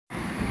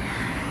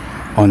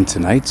On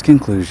tonight's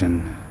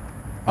conclusion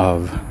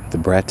of the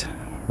Brett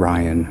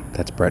Ryan,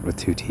 that's Brett with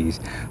two T's,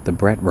 the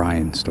Brett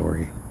Ryan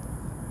story,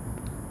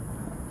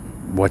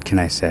 what can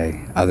I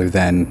say other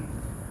than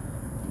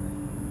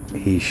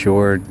he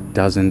sure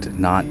doesn't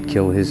not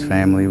kill his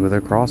family with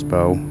a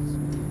crossbow?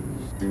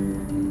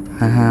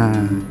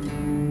 Haha.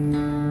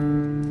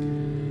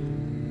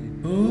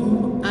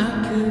 Oh,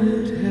 I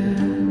could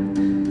have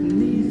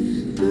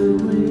beneath the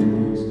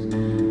wings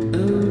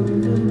of a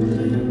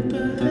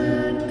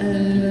bluebird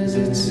as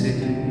it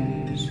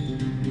sings.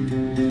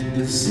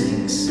 The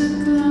 6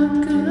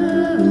 o'clock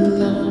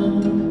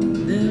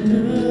alarm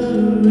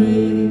never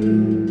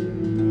rings,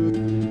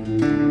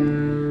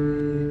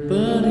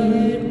 but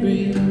it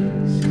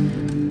rings,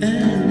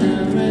 and I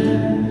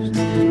rest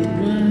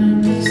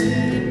when I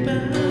sleep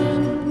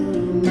out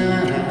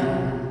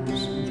my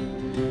eyes.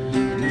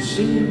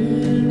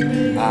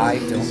 Shivering I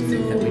don't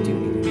think that we do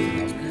need anything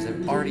else because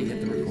I've already hit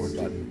the record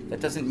button.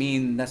 That doesn't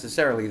mean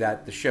necessarily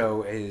that the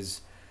show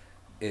is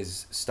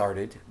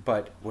started,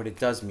 but what it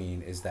does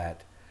mean is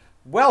that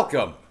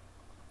welcome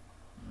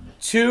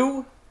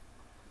to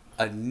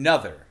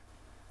another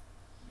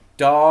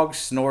dog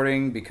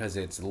snorting because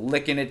it's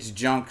licking its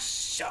junk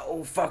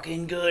so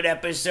fucking good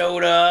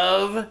episode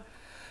of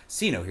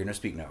See No, Hear No,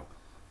 Speak No.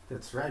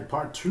 That's right,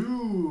 part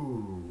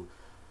 2.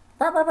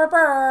 Burp, burp, burp,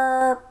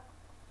 burp.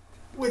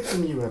 With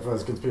some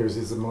UFOs,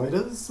 conspiracies, and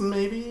moitas.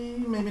 Maybe,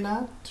 maybe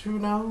not. Who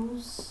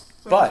knows?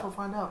 I But- guess we'll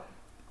find out.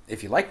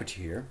 If you like what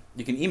you hear,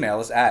 you can email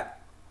us at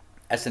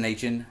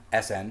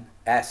snhnsn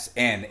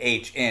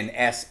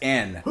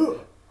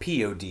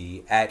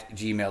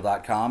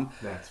pod@gmail.com.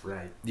 That's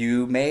right.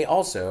 You may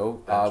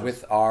also, That's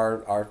with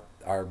our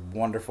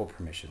wonderful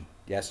permission,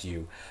 yes,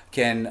 you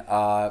can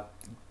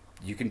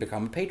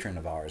become a patron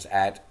of ours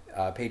at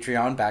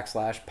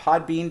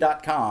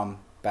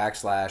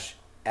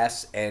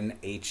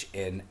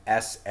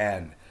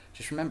patreon.com/podbean.com/snhnsn.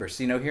 Just remember,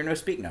 see no, hear no,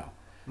 speak no,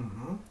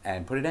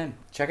 and put it in.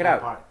 Check it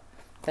out. Part.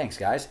 Thanks,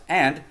 guys.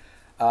 And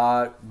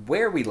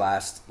where we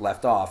last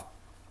left off,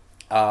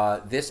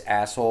 this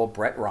asshole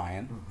Brett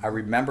Ryan. I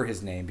remember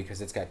his name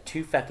because it's got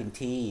 2 fucking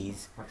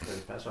T's. That's very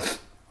special.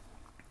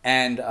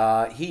 And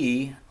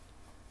he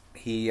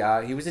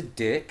was a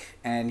dick,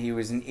 and he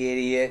was an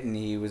idiot, and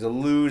he was a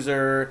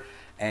loser,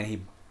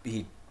 and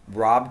he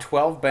robbed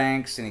 12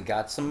 banks, and he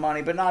got some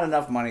money, but not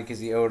enough money because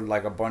he owed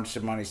like a bunch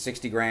of money,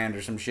 60 grand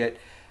or some shit.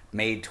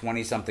 Made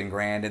 20 something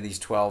grand in these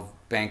 12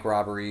 bank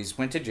robberies.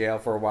 Went to jail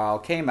for a while,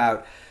 came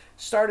out,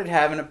 started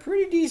having a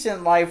pretty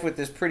decent life with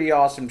this pretty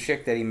awesome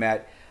chick that he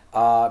met.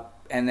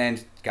 And then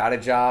got a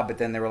job, but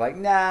then they were like,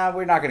 nah,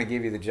 we're not going to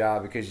give you the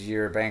job because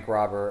you're a bank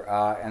robber.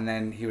 And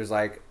then he was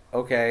like,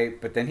 okay,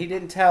 but then he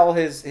didn't tell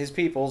his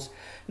peoples.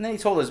 And then he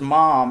told his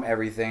mom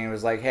everything. It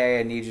was like,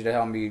 hey, I need you to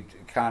help me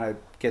kind of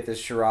get this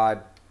charade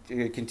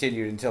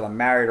continued until I'm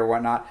married or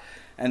whatnot.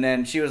 And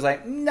then she was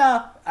like,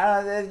 no,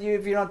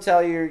 if you don't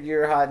tell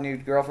your hot new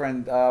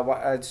girlfriend,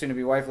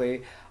 soon-to-be wife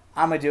lady,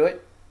 I'm going to do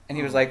it. And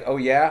he was like, oh,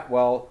 yeah?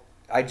 Well,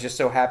 I just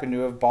so happen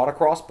to have bought a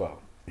crossbow.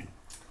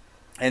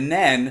 And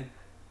then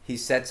he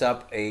sets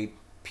up a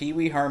Pee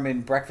Wee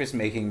Herman breakfast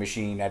making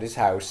machine at his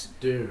house.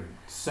 Dude,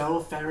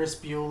 so Ferris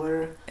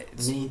Bueller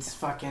meets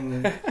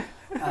fucking...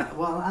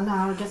 well, no,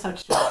 I guess I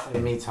should say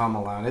meets Home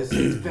Alone. It's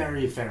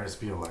very Ferris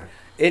Bueller.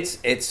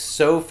 It's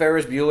so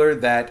Ferris Bueller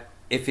that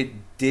if it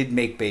did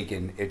make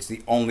bacon, it's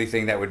the only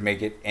thing that would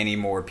make it any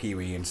more Pee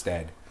Wee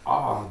instead.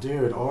 Oh,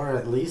 dude, or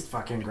at least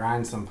fucking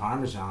grind some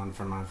Parmesan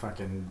for my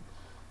fucking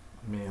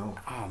meal.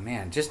 Oh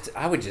man,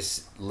 I would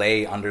just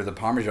lay under the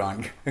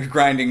Parmesan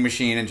grinding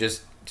machine and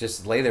just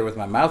lay there with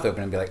my mouth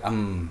open and be like,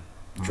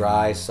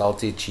 dry,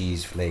 salty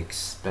cheese flakes.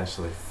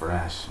 Especially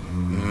fresh.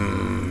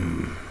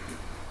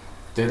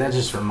 Dude, that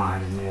just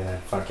reminded me of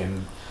that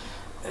fucking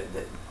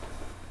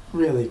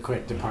really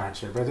quick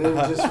departure, but it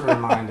just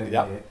reminded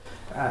Yep. me.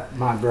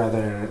 My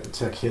brother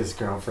took his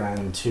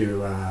girlfriend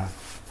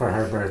for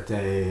her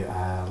birthday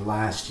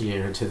last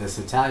year to this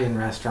Italian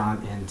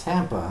restaurant in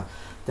Tampa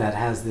that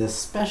has this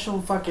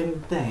special fucking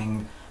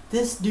thing.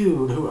 This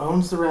dude who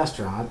owns the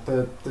restaurant,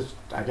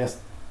 I guess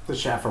the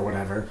chef or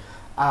whatever,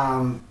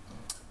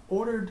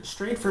 ordered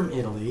straight from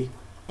Italy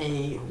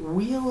a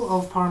wheel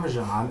of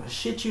Parmesan,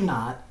 shit you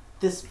not,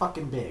 this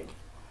fucking big.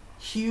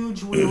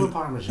 Huge wheel of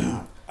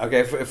Parmesan.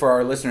 Okay, for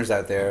our listeners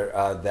out there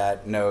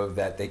that know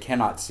that they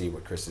cannot see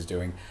what Chris is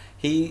doing,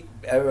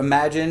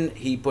 imagine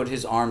he put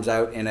his arms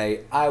out in a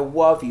 "I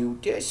love you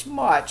this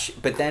much,"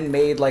 but then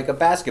made like a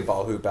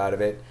basketball hoop out of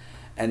it,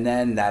 and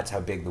then that's how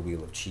big the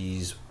wheel of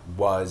cheese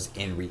was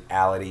in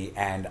reality.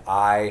 And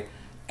I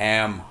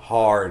am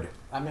hard.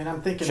 I mean,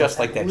 I'm thinking Just of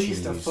like at that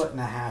least cheese.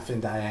 1.5 feet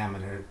in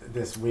diameter,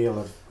 this wheel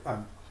of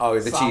Oh,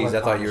 the solid cheese!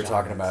 I thought you were Parmesan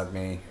talking is. about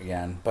me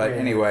again. But Yeah.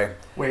 anyway,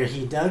 Where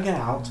he dug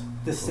out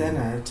the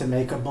center to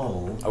make a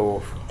bowl,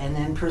 oh, and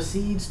then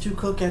proceeds to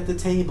cook at the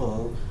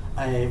table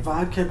a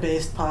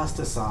vodka-based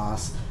pasta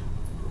sauce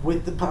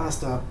with the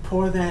pasta,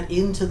 pour that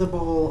into the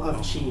bowl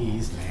of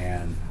cheese,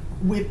 man.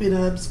 whip it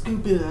up,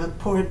 scoop it up,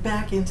 pour it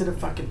back into the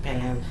fucking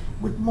pan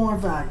with more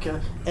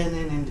vodka, and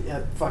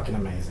then fucking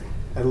amazing.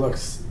 It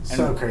looks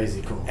so And-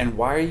 crazy cool. And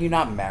why are you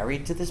not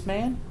married to this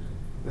man?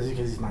 Is it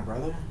because he's my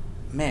brother?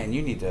 Man,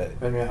 you need to.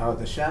 I mean, oh,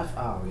 the chef?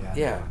 Oh, yeah.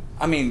 Yeah.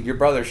 I mean, your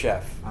brother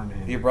chef. I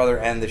mean- your brother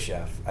and the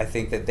chef. I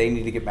think that they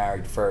need to get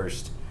married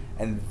first,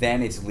 and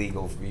then it's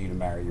legal for you to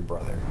marry your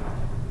brother.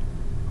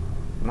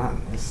 Not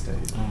in this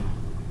state. No.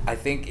 I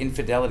think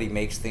infidelity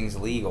makes things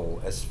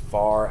legal as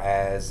far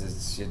as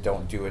it's, you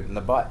don't do it in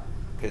the butt.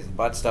 Because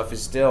butt stuff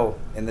is still,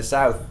 in the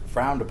South,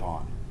 frowned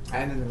upon.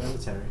 And in the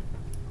military.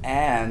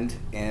 And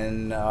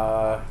in,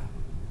 no,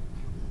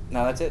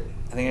 that's it.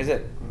 I think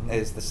that's it. Mhm.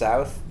 Is the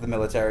South, the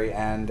military,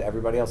 and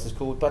everybody else is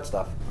cool with butt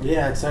stuff.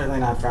 Yeah, it's certainly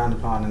not frowned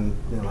upon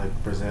in,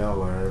 like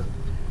Brazil or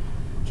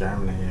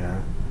Germany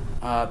or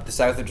The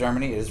South of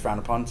Germany is frowned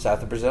upon.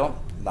 South of Brazil,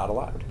 not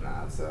allowed.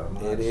 not so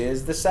much. It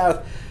is the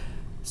South.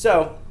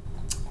 So,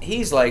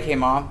 he's like, hey,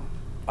 Mom,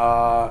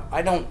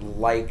 I don't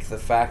like the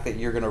fact that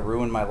you're going to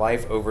ruin my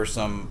life over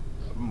some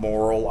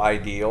moral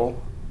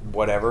ideal,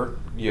 whatever.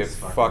 You This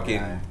fucking fucking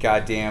guy.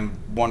 goddamn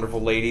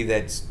wonderful lady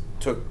that's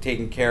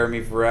taken care of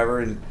me forever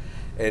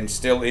and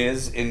still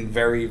is in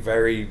very,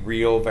 very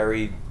real,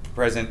 very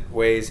present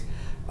ways.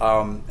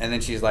 And then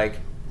she's like,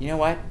 you know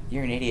what?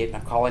 You're an idiot, and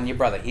I'm calling your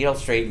brother. He'll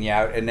straighten you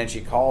out. And then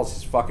she calls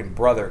his fucking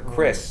brother,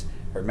 Chris.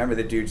 I remember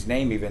the dude's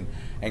name even.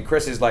 And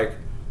Chris is like,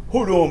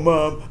 hold on,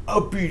 Mom.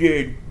 I'll be there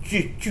in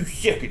just 2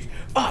 seconds.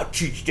 I'll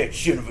teach that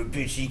son of a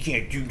bitch he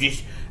can't do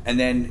this. And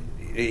then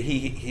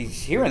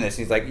he's hearing this.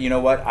 And he's like, you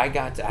know what?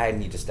 I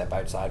need to step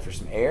outside for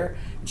some air.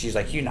 And she's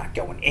like, you're not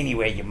going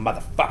anywhere, you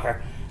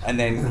motherfucker. And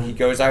then he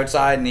goes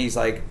outside and he's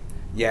like,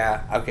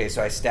 yeah, okay,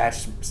 so I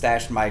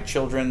stashed my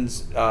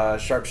children's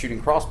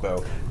sharpshooting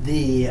crossbow.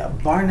 The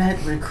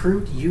Barnett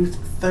Recruit Youth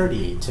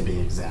 30, to be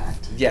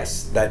exact.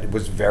 Yes, that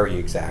was very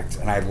exact,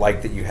 and I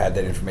like that you had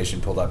that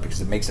information pulled up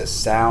because it makes us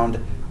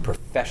sound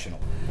professional.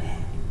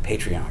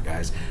 Patreon,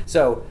 guys.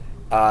 So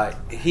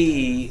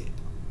he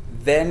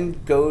then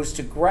goes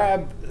to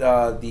grab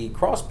the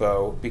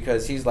crossbow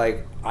because he's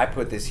like, I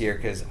put this here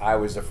because I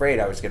was afraid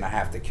I was going to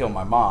have to kill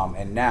my mom,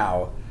 and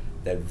now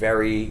that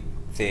very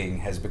thing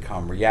has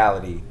become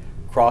reality.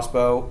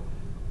 Crossbow,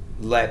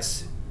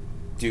 let's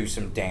do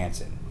some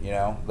dancing,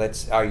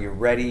 are you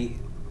ready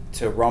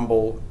to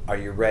rumble? Are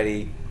you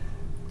ready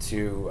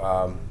to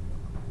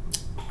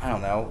I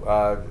don't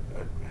know,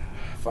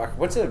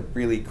 what's a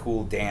really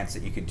cool dance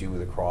that you could do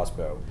with a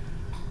crossbow?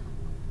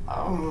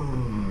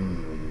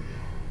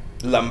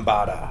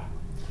 Lambada.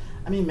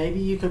 I mean, maybe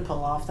you could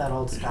pull off that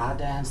old ska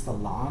dance, the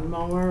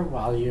lawnmower,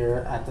 while you're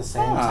at the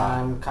same Ah.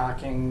 time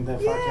cocking the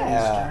fucking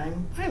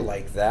string. I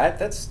like that.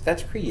 That's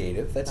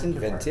creative. That's That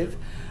could inventive.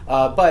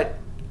 But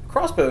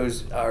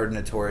crossbows are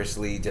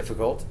notoriously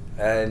difficult,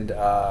 and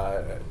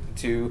I've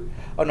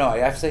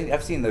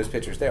seen those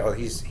pictures there. Oh,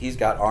 he's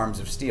got arms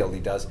of steel.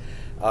 He does.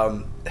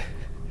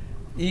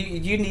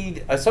 You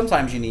need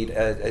sometimes you need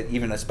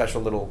even a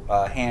special little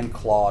hand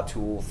claw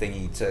tool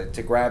thingy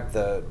to grab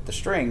the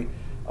string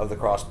of the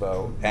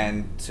crossbow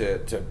and to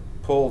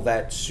pull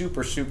that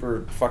super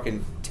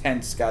fucking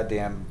tense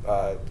goddamn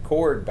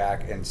cord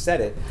back and set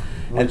it.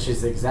 Which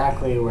is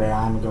exactly where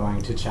I'm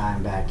going to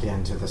chime back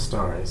into the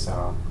story,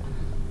 so...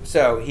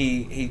 So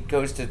he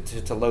goes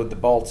to load the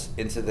bolts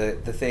into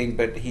the thing,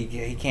 but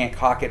he can't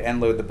cock it and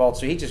load the bolt,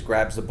 so he just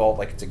grabs the bolt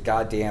like it's a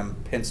goddamn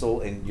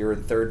pencil and you're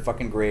in 3rd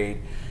fucking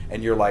grade,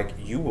 and you're like,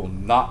 you will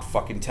not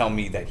fucking tell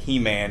me that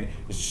He-Man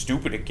is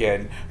stupid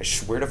again. I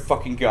swear to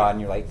fucking God.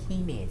 And you're like,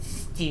 He-Man's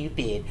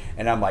stupid.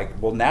 And I'm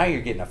like, well, now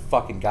you're getting a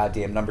fucking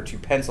goddamn number 2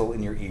 pencil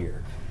in your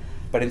ear.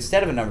 But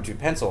instead of a number 2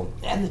 pencil,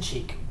 And the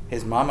cheek.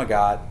 his mama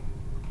got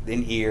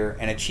an ear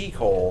and a cheek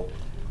hole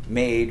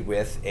made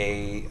with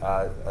a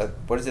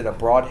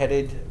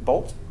broad-headed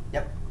bolt,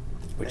 Yep.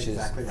 which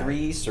Exactly is right.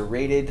 3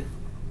 serrated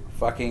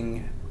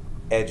fucking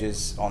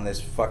edges on this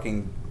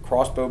fucking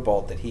crossbow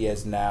bolt that he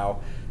has now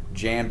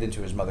jammed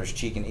into his mother's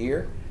cheek and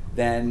ear.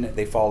 Then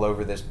they fall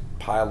over this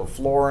pile of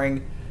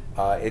flooring.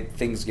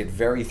 Things get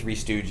very Three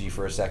Stoogey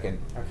for a second.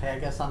 Okay, I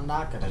guess I'm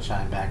not going to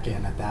chime back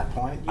in at that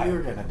point.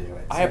 You're going to do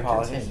it. I so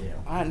apologize.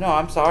 Continue. No,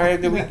 I'm sorry.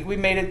 we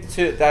made it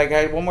to. I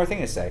got one more thing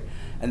to say,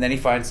 and then he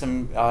finds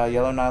some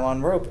yellow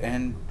nylon rope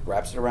and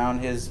wraps it around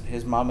his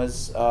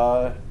mama's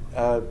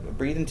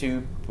breathing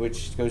tube,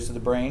 which goes to the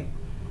brain.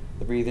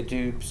 The breathing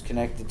tube's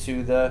connected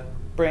to the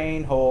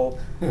brain hole,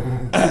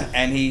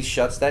 and he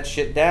shuts that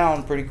shit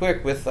down pretty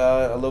quick with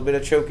a little bit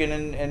of choking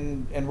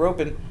and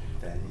roping,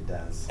 That he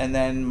does. and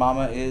then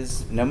mama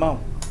is no mo.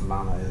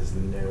 Mama is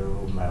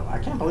no mo. I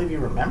can't believe you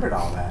remembered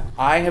all that.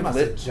 I You have must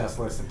lit. have just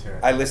listened to it.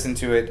 I listened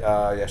to it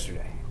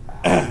yesterday,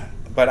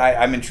 but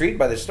I'm intrigued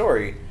by the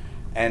story,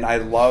 and I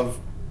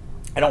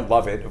don't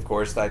love it, of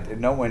course.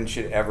 No one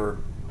should ever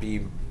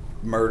be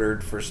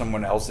murdered for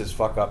someone else's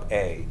fuck up.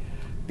 A,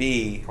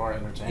 B, For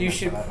entertainment, you for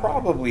should that matter.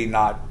 probably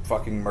not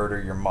fucking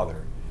murder your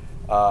mother.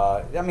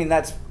 I mean,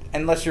 that's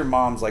unless your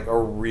mom's like a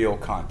real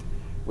cunt,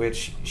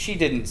 which she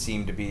didn't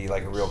seem to be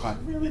like a real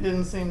cunt. Really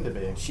didn't seem to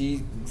be.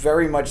 She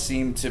very much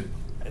seemed to.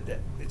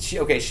 She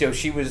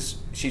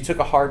took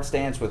a hard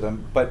stance with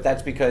him, but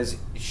that's because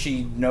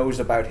she knows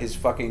about his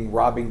fucking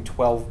robbing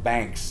 12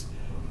 banks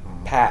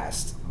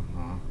past,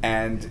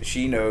 and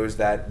she knows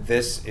that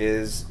this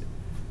is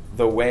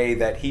the way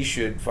that he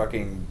should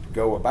fucking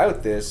go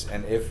about this,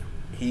 and if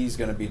he's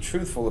going to be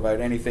truthful about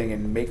anything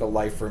and make a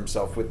life for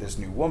himself with this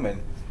new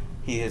woman,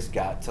 he has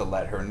got to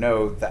let her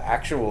know the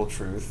actual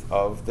truth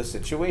of the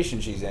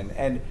situation she's in.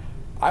 And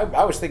I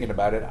was thinking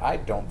about it. I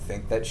don't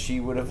think that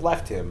she would have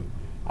left him.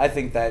 I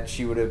think that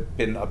she would have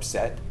been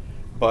upset,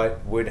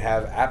 but would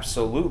have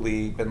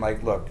absolutely been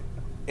like, look,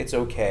 it's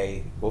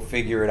okay. We'll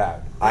figure it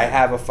out. I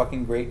have a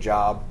fucking great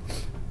job.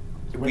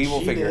 We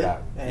will figure it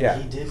out. And Yeah.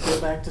 he did go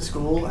back to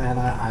school, and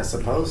I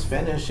suppose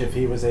finish if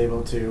he was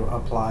able to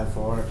apply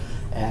for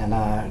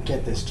and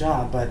get this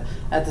job. But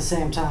at the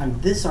same time,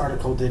 this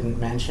article didn't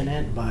mention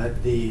it,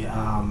 but the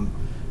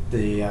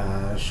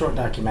short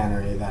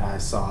documentary that I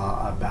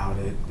saw about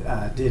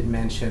it did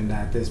mention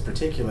that this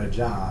particular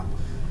job,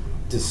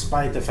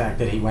 despite the fact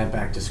that he went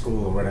back to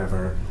school or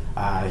whatever,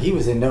 he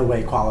was in no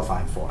way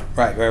qualified for it.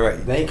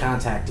 Right. They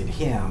contacted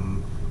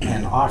him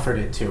and offered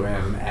it to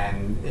him,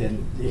 and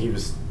he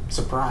was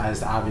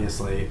surprised,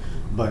 obviously,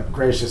 but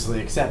graciously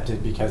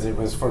accepted because it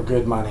was for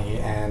good money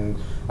and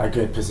a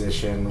good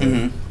position. With,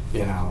 Mhm.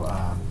 you know,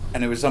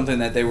 And it was something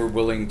that they were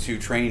willing to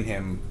train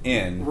him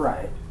in.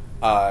 right.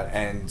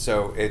 And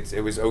so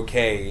it was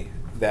okay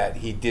that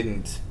he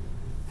didn't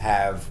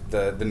have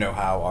the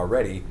know-how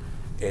already.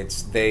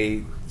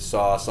 They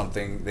saw some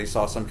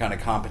kind of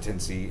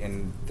competency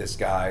in this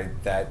guy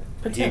that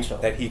Potential.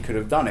 he could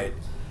have done it,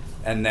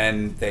 and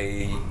then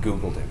they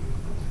Googled him.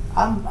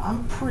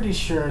 I'm pretty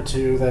sure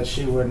too that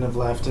she wouldn't have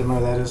left him,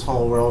 or that his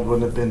whole world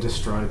wouldn't have been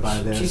destroyed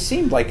by this. She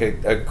seemed like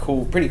a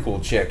pretty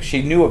cool chick.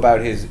 She knew about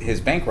his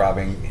bank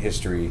robbing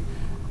history,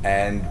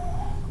 and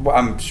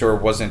I'm sure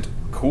wasn't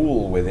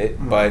cool with it,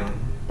 but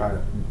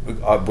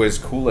But was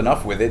cool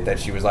enough with it that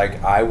she was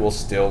like, I will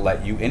still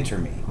let you enter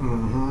me.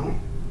 mhm.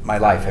 My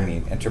life, I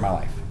mean, enter my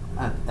life.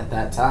 At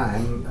that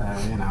time,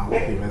 you know,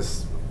 he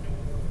was.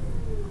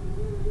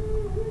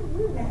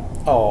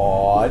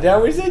 Oh,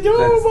 that was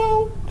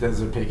adorable.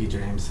 Those are piggy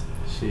dreams.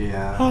 She's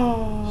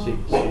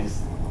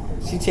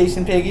She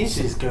chasing piggies?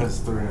 she goes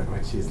through it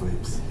when she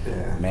sleeps.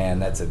 Yeah. Man,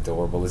 that's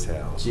adorable as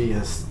hell.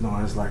 Gia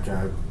snores like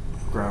a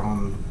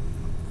grown,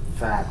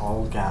 fat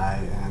old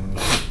guy, and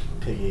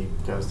Piggy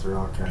goes through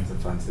all kinds of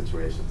fun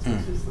situations when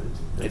she sleeps.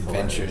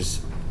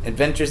 It's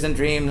Adventures in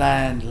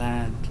Dreamland,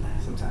 land.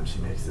 hilarious. Sometimes she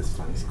makes this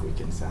funny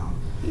squeaking sound.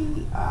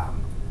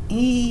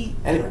 E.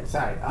 Anyway,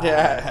 sorry.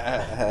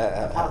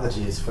 Yeah.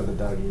 Apologies for the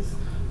doggies.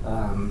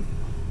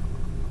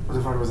 What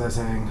the fuck was I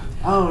saying?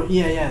 Oh,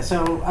 yeah.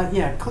 So,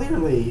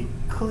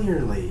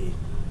 clearly,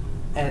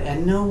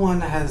 and no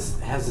one has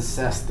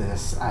assessed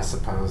this, I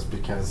suppose,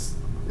 because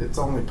it's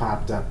only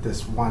popped up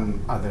this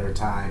one other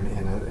time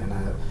in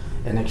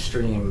an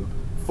extreme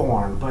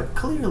form. But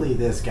clearly,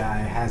 this guy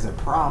has a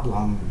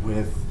problem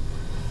with,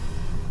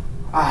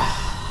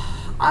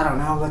 I don't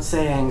know, let's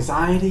say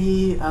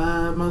anxiety,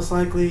 most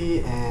likely,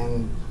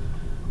 and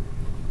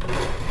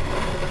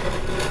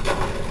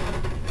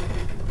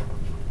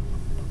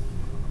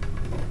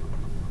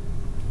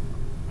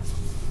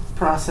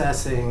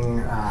processing.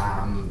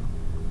 I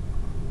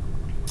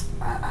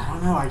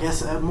don't know. I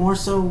guess more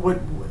so what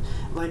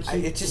like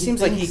It just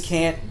seems like he thinks-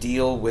 can't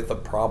deal with a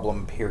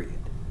problem, period.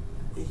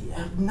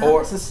 Not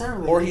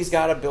necessarily. Or he's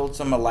got to build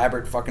some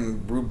elaborate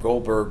fucking Rube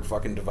Goldberg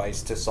fucking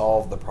device to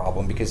solve the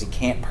problem because he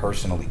can't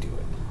personally do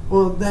it.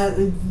 Well,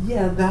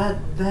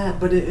 that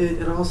but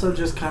it also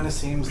just kind of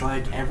seems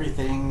like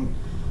everything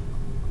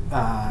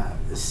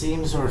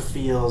seems or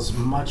feels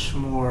much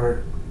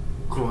more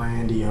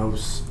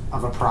grandiose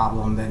of a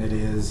problem than it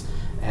is,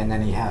 and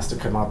then he has to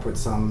come up with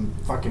some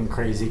fucking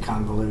crazy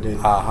convoluted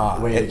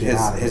way to get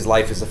out of His it.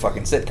 life is a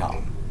fucking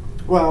sitcom.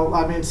 Well,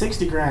 I mean,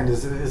 60 grand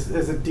is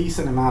a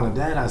decent amount of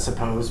debt, I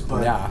suppose,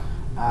 but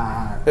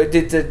Yeah.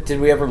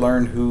 Did we ever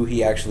learn who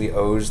he actually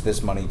owes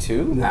this money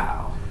to?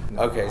 no.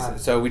 Okay,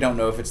 so we don't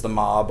know if it's the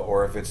mob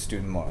or if it's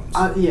student loans.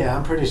 Yeah,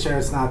 I'm pretty sure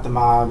it's not the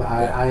mob.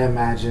 I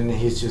imagine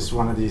he's just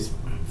one of these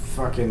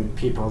fucking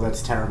people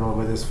that's terrible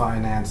with his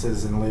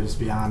finances and lives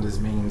beyond his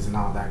means and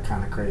all that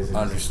kind of crazy.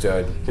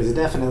 Understood. Because it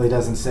definitely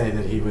doesn't say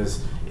that he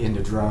was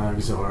into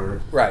drugs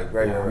or Right.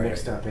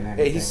 mixed up in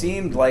anything. He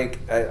seemed like,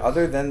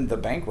 other than the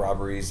bank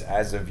robberies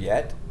as of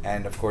yet,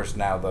 and of course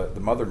now the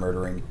mother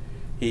murdering,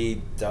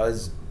 he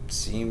does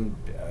seem,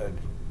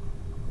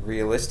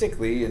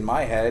 realistically, in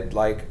my head,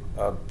 like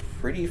a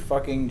pretty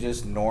fucking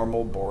just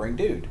normal, boring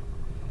dude.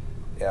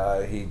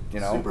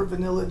 super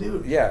vanilla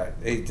dude. Yeah,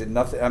 he did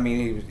nothing. I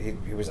mean,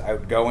 he was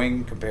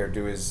outgoing compared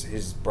to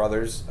his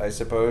brothers, I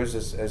suppose,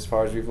 as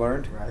far as we've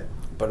learned. Right.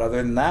 But other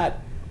than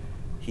that,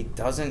 he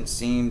doesn't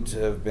seem to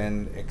have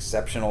been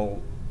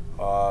exceptional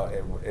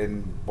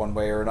in one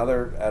way or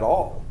another at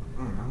all.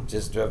 Mhm.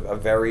 Just a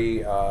very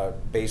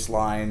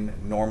baseline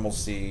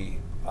normalcy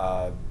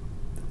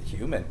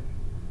human,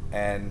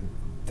 and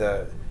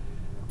the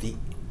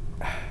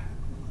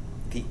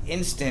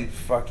instant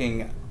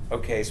fucking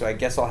okay, so I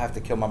guess I'll have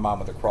to kill my mom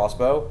with a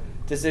crossbow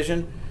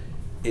decision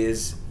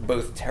is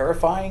both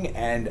terrifying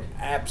and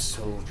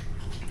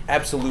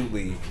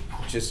absolutely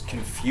just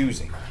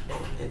confusing.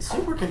 It's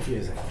super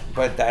confusing.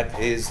 But that's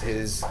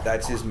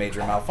his major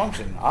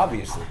malfunction,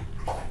 obviously.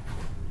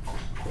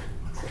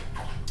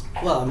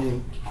 Well, I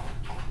mean,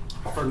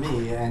 for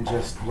me, and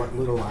just what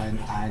little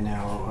I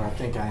know or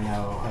think I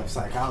know of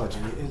psychology,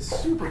 it's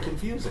super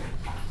confusing.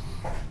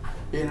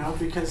 You know,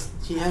 because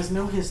he has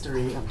no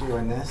history of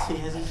doing this. He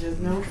has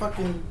no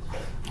fucking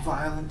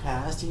violent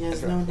past. He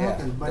has no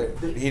nothing. But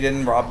He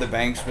didn't rob the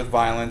banks with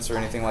violence or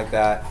anything like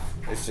that.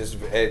 It's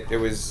just it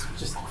was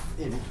just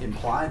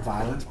implied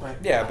violence, but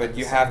yeah. But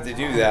you have to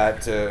do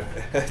that to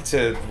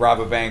to rob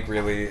a bank,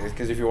 really,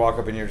 because if you walk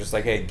up and you're just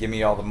like, hey, give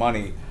me all the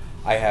money,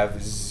 I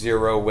have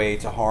zero way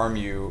to harm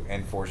you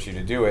and force you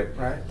to do it.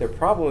 Right. They're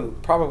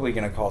probably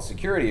going to call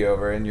security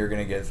over, and you're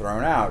going to get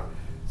thrown out.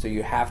 So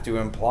you have to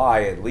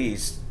imply at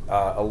least.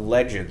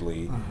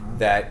 Allegedly,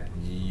 that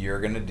you're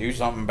gonna do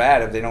something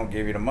bad if they don't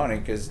give you the money,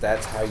 because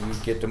that's how you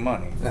get the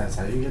money. That's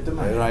how you get the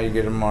money. That's how you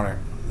get the money.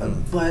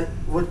 But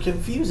what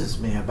confuses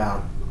me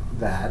about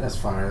that, as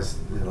far as,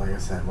 like I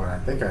said, what I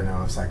think I know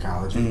of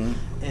psychology,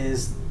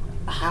 is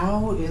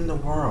how in the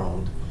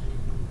world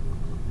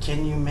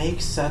can you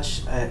make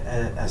such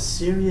a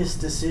serious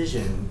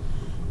decision,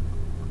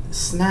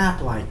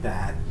 snap like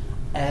that,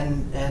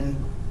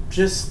 and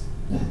just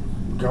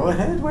go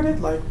ahead with it,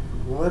 like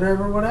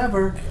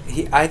whatever.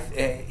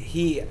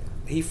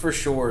 He for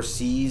sure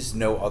sees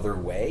no other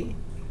way,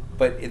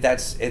 but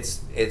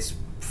it's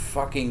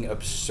fucking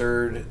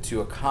absurd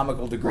to a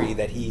comical degree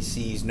that he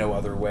sees no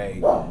other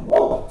way,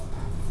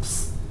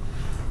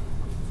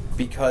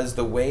 because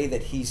the way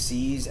that he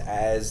sees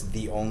as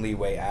the only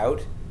way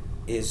out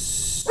is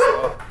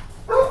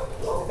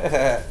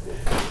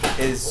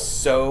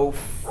so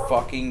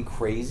fucking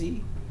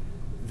crazy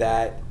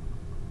that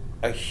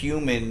a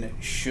human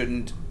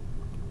shouldn't.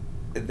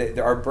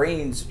 Our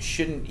brains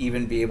shouldn't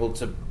even be able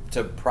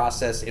to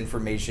process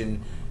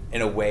information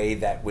in a way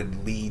that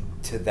would lead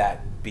to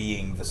that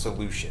being the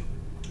solution.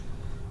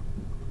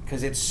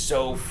 Because it's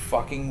so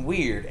fucking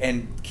weird.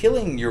 And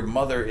killing your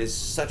mother is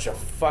such a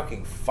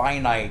fucking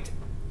finite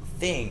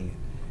thing.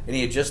 And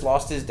he had just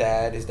lost his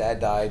dad. His dad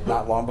died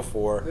not long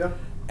before. Yeah.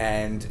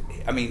 And,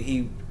 I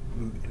mean,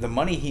 the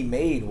money he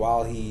made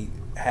while he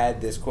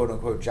had this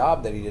quote-unquote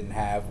job that he didn't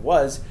have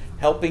was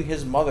helping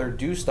his mother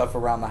do stuff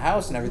around the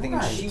house and everything,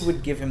 right. And she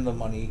would give him the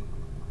money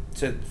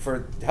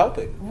for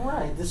helping.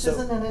 Right. This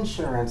isn't an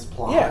insurance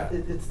plot. Yeah.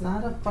 It's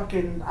not a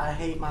fucking I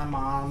hate my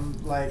mom,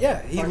 like...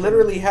 Yeah, he fucking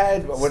literally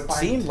had what spiked.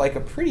 seemed like a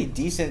pretty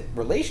decent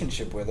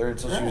relationship with her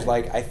until she was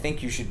Right. like, I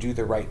think you should do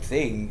the right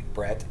thing,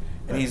 Brett.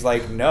 And he's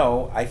like,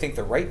 no, I think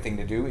the right thing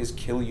to do is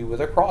kill you with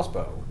a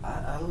crossbow.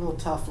 A little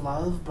tough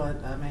love,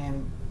 but I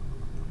mean...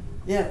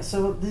 Yeah,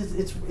 so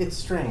it's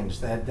strange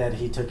that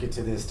he took it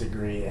to this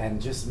degree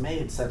and just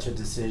made such a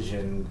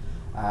decision,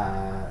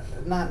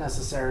 not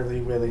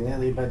necessarily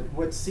willy-nilly, but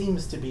what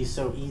seems to be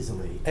so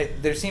easily.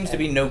 There seems to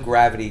be no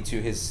gravity to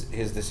his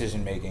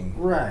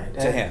decision-making. Right.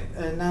 To him.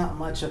 And not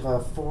much of a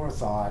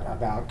forethought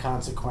about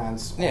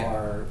consequence Yeah.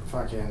 or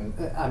fucking...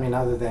 I mean,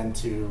 other than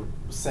to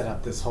set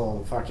up this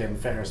whole fucking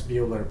Ferris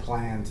Bueller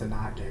plan to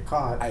not get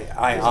caught. I There's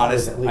always at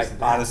honestly least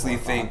that honestly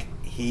forethought.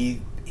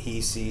 think he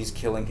sees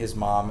killing his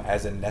mom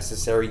as a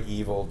necessary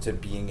evil to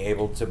being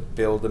able to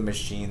build a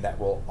machine that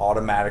will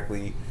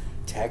automatically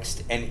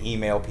text and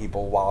email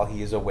people while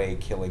he is away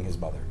killing his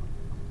mother.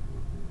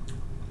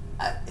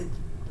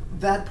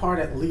 That part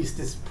at least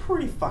is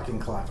pretty fucking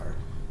clever.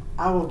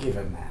 I will give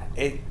him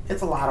that.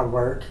 It's a lot of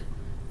work.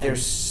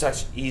 There's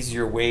such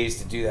easier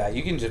ways to do that.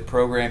 You can just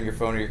program your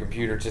phone or your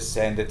computer to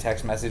send a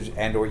text message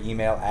and or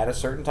email at a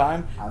certain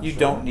time. I'm You sure.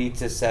 don't need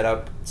to set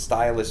up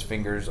stylus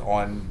fingers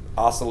on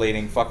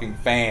oscillating fucking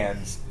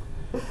fans.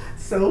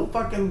 So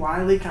fucking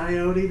Wile E.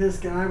 Coyote this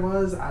guy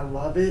was. I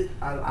love it.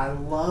 I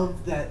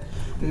love that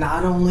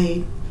not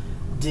only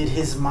did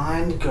his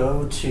mind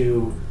go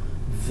to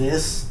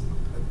this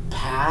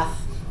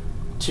path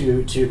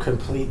to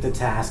complete the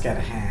task at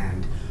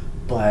hand,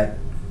 but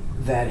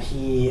that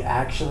he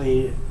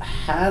actually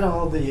had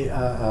all the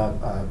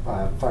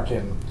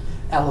fucking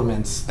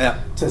elements Yeah.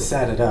 to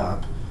set it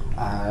up,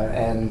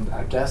 and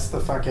I guess the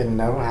fucking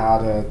know-how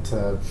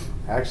to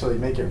actually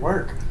make it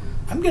work.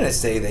 I'm gonna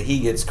say that he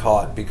gets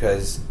caught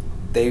because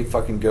they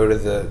fucking go to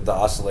the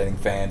oscillating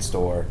fan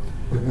store.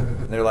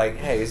 And they're like,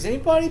 hey, has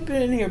anybody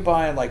been in here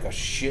buying like a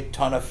shit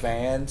ton of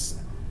fans?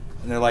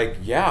 And they're like,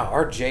 yeah,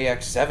 our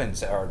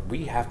JX7s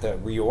we have to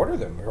reorder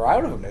them. We're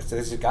out of them.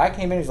 This guy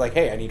came in, he's like,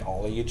 hey, I need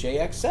all of your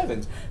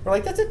JX7s. We're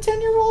like, that's a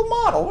 10-year-old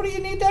model. What do you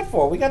need that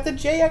for? We got the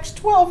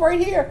JX12 right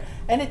here.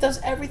 And it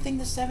does everything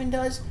the 7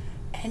 does,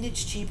 and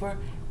it's cheaper,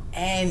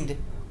 and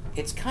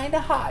it's kind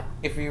of hot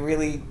if you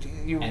really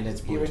And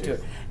it's you're into Bluetooth.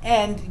 it.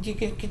 And you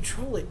can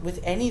control it with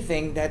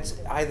anything that's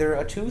either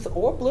a tooth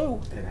or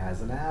blue. It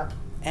has an app.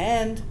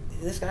 And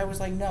this guy was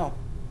like, no,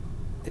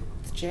 the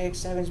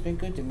JX7's been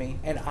good to me,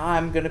 and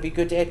I'm going to be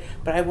good to it.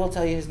 But I will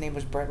tell you his name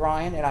was Brett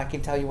Ryan, and I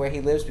can tell you where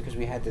he lives because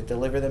we had to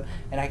deliver them.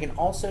 And I can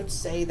also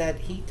say that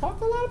he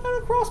talked a lot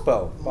about a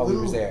crossbow while we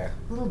was there.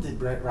 Little did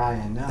Brett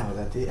Ryan know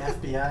that the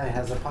FBI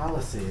has a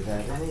policy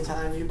that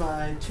anytime you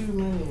buy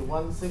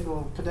one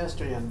single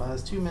pedestrian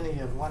buys too many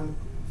of one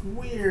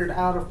weird,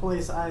 out of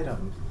place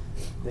item,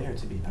 they are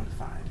to be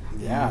notified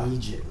Yeah.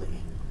 immediately.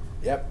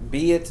 Yep.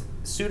 Be it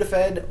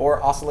Sudafed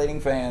or oscillating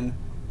fan,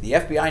 the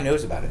FBI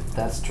knows about it.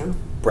 That's true.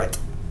 Brett.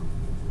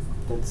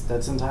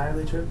 That's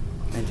entirely true.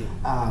 Indeed.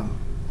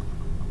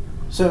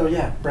 So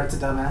yeah, Brett's a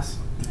dumbass.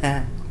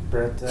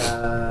 Brett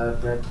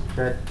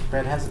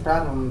has a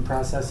problem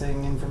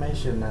processing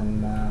information,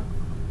 and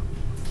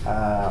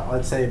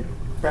let's say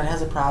Brett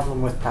has a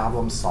problem with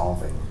problem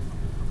solving.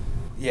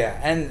 Yeah,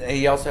 and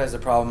he also has a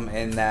problem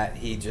in that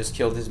he just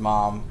killed his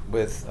mom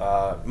with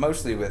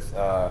mostly with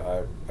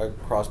a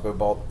crossbow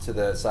bolt to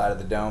the side of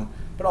the dome,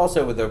 but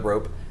also with a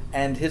rope.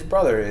 And his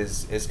brother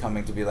is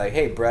coming to be like,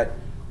 "Hey, Brett,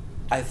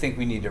 I think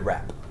we need to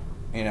rap.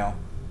 You know,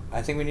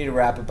 I think we need to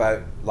rap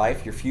about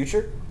life, your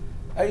future.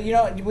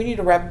 We need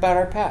to rap about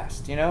our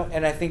past. You know,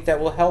 and I think that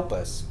will help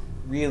us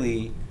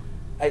really.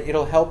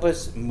 It'll help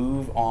us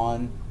move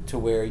on to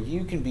where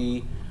you can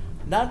be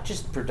not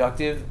just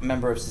productive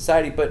member of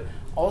society, but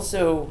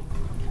also,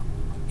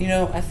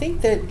 I think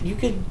that you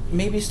could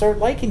maybe start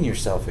liking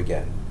yourself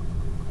again.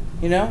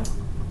 You know?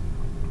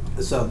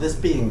 So this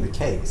being the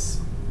case,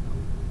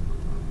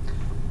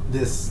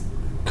 this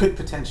could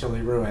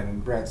potentially ruin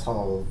Brett's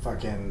whole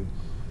fucking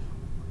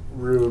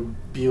Rube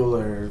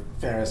Bueller,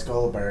 Ferris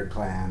Goldberg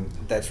plan.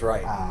 That's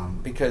right.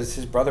 Because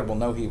his brother will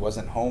know he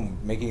wasn't home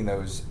making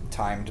those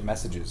timed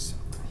messages.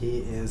 He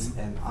is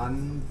an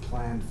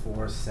unplanned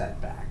for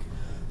setback.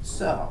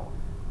 So,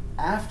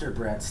 after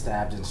Brett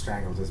stabbed and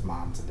strangled his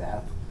mom to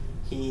death,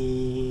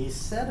 he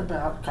set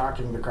about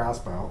cocking the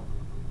crossbow,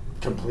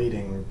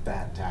 completing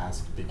that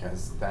task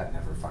because that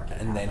never fucking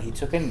And then he happened.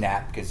 took a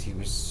nap because he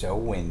was so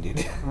winded.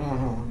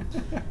 Mhm.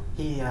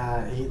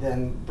 He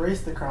then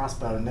braced the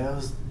crossbow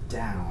nose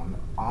down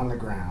on the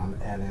ground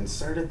and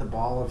inserted the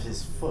ball of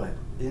his foot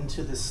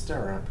into the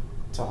stirrup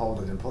to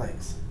hold it in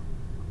place.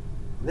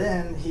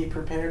 Then he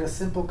prepared a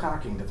simple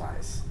cocking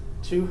device,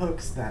 2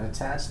 hooks that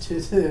attached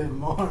to the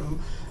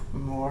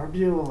more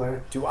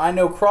Bueller. Do I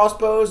know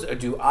crossbows or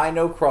do I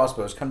know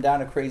crossbows? Come down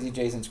to Crazy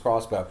Jason's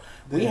crossbow.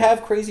 We Yeah.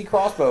 have crazy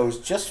crossbows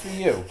just for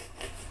you.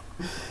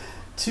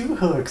 2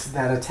 hooks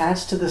that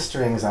attach to the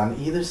strings on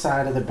either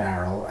side of the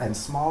barrel and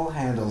small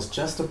handles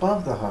just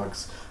above the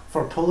hooks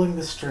for pulling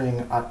the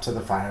string up to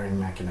the firing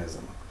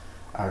mechanism.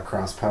 A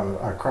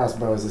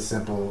crossbow is a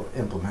simple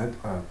implement,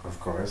 of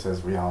course,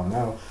 as we all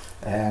know,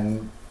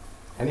 and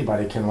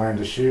anybody can learn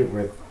to shoot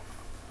with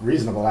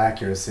reasonable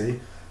accuracy.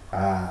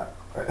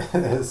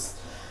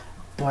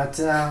 But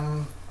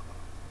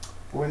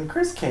when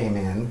Chris came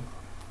in,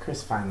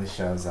 Chris finally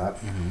shows up,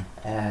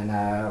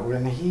 and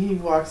when he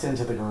walks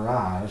into the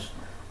garage,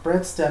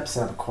 Brett steps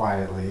up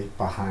quietly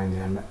behind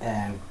him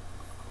and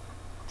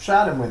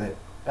shot him with it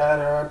at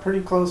a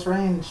pretty close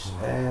range,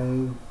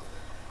 and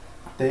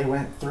they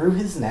went through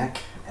his neck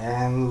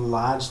and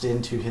lodged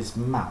into his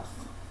mouth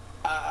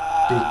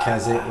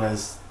because it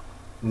was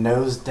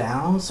nose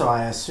down, so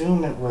I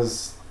assume it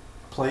was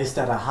placed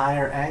at a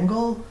higher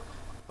angle.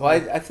 Well,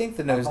 I think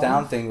the nose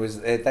down thing was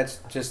that's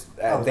just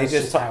Oh, they that's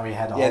just just ta- how he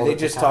had to yeah hold they it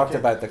to just cock talked it?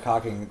 about the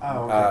cocking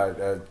Oh,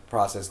 okay.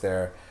 process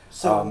there.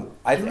 So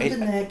I through the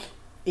neck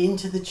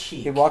into the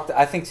cheek. He walked.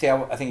 I think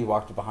he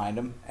walked behind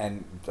him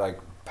and like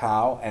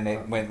pow, and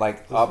it went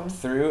like This up way?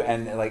 through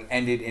and like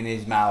ended in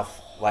his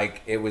mouth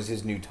like it was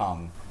his new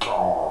tongue.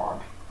 God.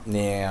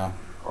 Yeah.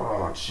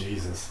 Oh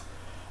Jesus.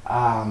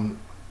 Try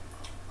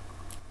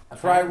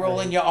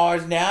rolling your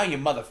R's now, you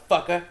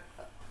motherfucker.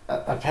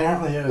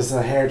 Apparently it was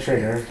a hair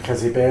trigger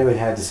because he barely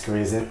had to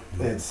squeeze it.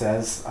 It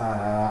says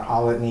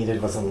all it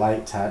needed was a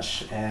light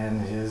touch,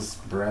 and his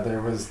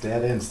brother was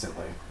dead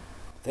instantly.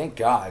 Thank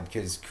God,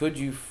 because could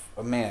you,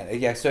 man?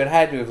 Yeah. So it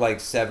had to have like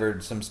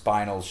severed some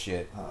spinal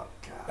shit Oh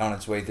God. on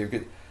its way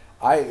through.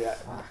 'Cause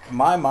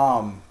my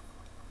mom,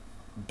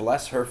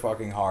 bless her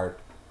fucking heart,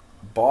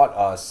 bought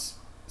us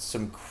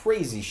some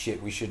crazy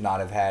shit we should not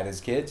have had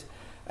as kids.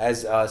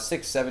 As a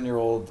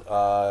 6-7-year-old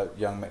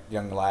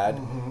young lad,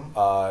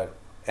 Mhm.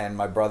 and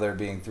my brother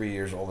being 3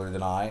 years older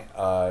than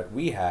I,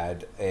 we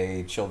had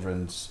a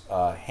children's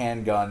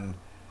handgun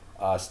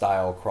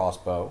style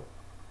crossbow.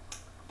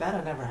 That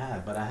I never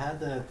had, but I had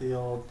the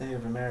old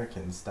Native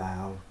American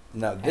style,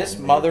 No, this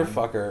Handmade one.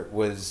 motherfucker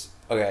was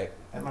okay.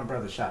 and my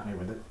brother shot me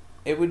with it.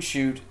 It would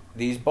shoot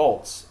these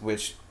bolts,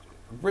 which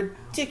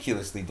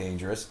ridiculously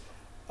dangerous.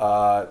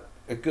 A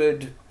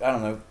good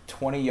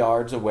 20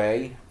 yards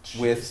away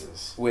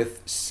Jesus.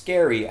 with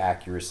scary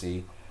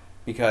accuracy,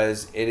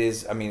 because it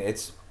is. I mean,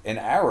 it's an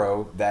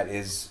arrow that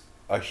is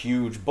a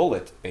huge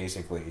bullet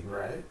basically,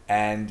 Right.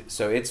 and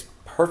so it's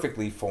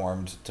perfectly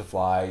formed to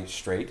fly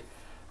straight.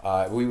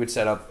 We would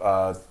set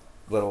up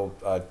little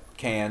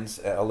cans,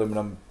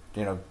 aluminum,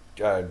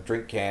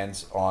 drink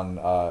cans on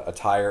a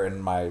tire in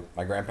my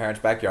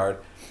grandparents' backyard,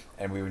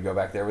 and we would go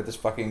back there with this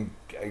fucking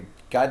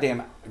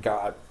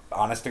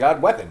honest to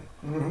God weapon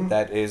Mm-hmm.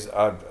 that is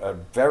a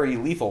very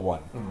lethal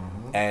one.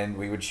 Mm-hmm. And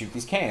we would shoot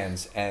these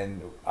cans,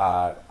 and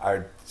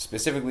I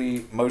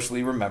specifically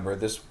mostly remember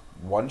this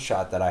one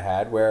shot that I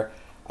had where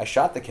I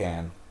shot the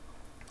can,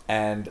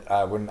 and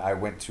when I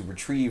went to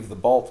retrieve the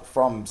bolt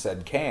from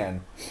said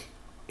can,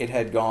 it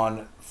had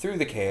gone through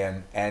the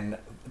can, and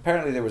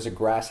apparently there was a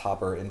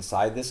grasshopper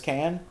inside this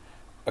can,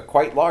 a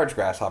quite large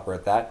grasshopper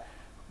at that,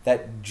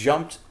 that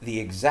jumped the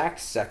exact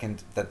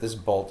second that this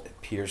bolt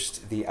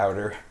pierced the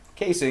outer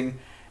casing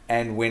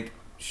and went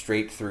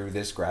straight through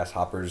this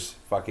grasshopper's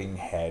fucking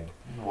head.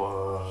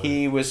 Whoa.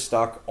 He was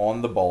stuck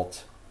on the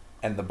bolt,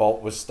 and the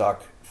bolt was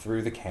stuck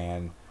through the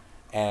can,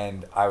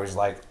 and I was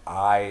like,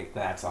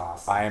 That's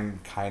awesome. I'm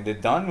kind of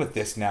done with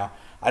this now.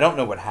 I don't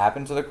know what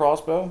happened to the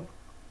crossbow.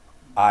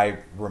 I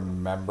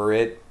remember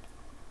it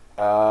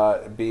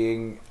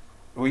being...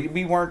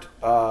 We weren't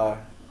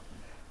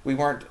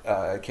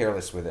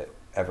careless with it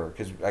ever,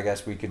 because I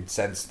guess we could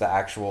sense the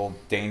actual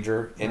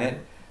danger in it.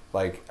 Right.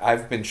 Like,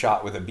 I've been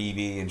shot with a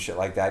BB and shit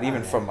like that,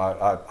 even Okay. from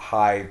a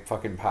high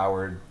fucking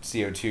powered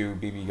CO2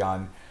 BB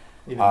gun.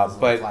 Even those little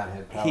But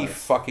flathead he pellets.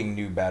 fucking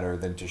knew better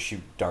than to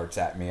shoot darts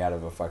at me out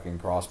of a fucking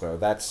crossbow.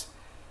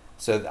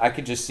 So I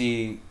could just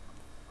see,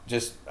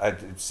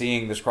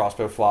 seeing this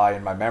crossbow fly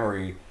in my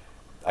memory,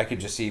 I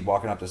could just see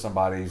walking up to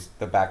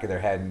the back of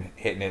their head and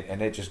hitting it,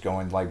 and it just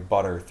going like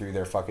butter through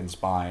their fucking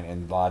spine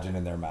and lodging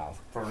in their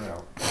mouth. For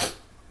real.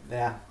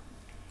 Yeah.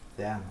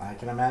 Yeah, I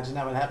can imagine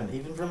that would happen,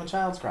 even from a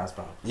child's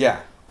crossbow.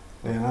 Yeah.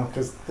 You know,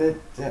 because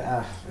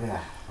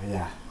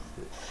yeah.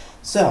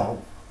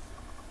 So,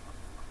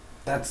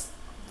 that's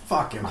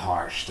fucking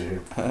harsh,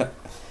 dude.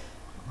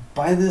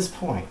 By this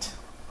point,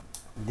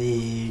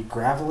 the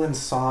gravel and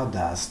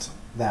sawdust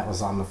that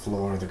was on the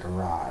floor of the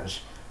garage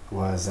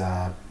was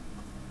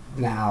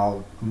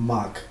now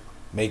muck.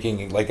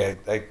 Making like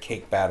a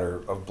cake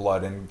batter of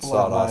blood and Blood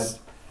sawdust.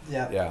 mud.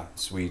 Yeah. Yeah,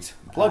 sweet.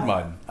 Blood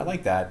Mud. I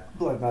like that.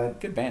 Blood mud.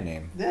 Good band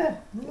name. Yeah.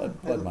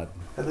 Blood Mud.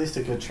 At least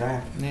a good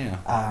track. Yeah.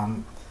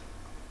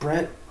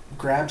 Brett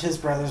grabbed his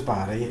brother's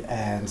body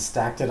and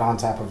stacked it on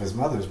top of his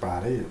mother's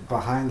body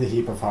behind the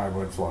heap of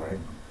hardwood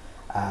flooring.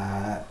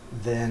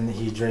 Then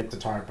he draped the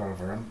tarp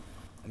over him.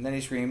 And then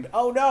he screamed,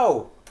 "Oh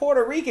no!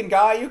 Puerto Rican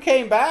guy, you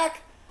came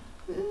back!"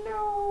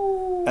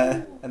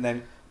 No. And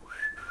then,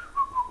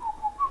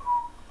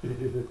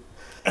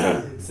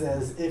 It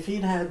says if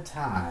he'd had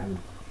time,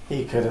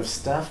 he could have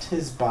stuffed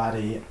his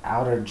bloody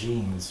outer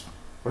jeans.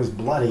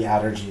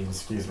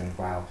 Excuse me.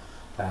 Wow.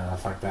 I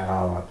fucked that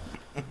all up.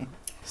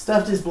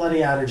 Stuffed his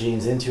bloody outer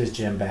jeans into his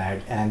gym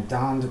bag and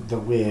donned the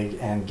wig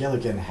and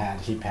Gilligan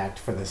hat he packed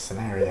for this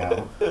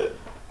scenario.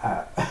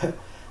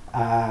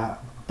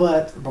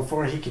 But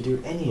before he could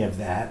do any of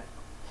that,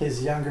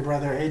 his younger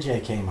brother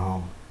AJ came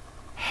home.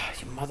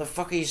 "You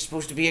motherfucker, you're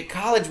supposed to be at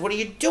college. What are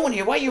you doing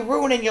here? Why are you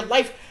ruining your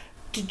life?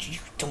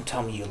 Don't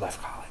tell me you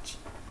left college.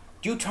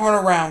 You turn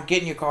around,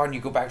 get in your car, and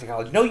you go back to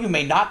college. No, you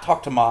may not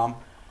talk to Mom.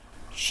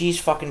 She's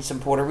fucking some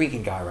Puerto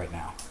Rican guy right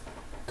now."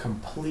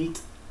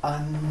 Complete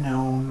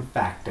unknown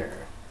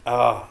factor.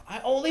 I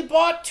only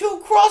bought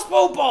 2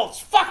 crossbow bolts.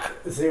 Fuck!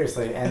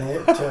 Seriously, and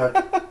it took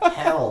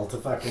hell to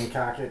fucking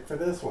cock it for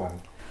this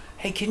one.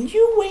 Hey, can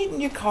you wait in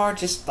your car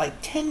just like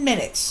 10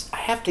 minutes? I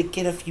have to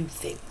get a few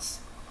things.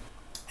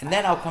 And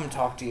then I'll come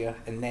talk to you,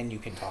 and then you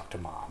can talk to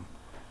Mom.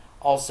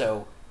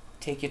 Also,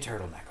 take your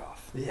turtleneck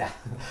off. Yeah.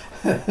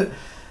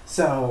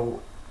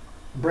 So,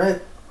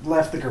 Brett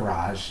left the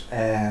garage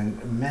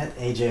and met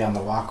AJ on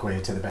the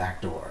walkway to the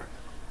back door.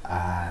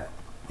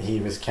 He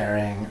was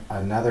carrying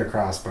another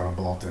crossbow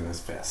bolt in his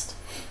fist.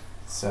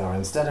 So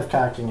instead of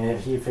cocking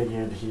it, he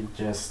figured he'd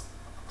just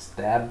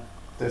stab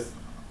this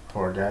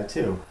poor guy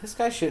too. This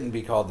guy shouldn't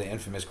be called the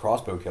infamous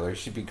crossbow killer. He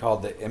should be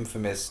called the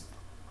infamous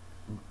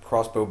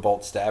crossbow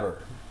bolt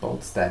stabber. Bolt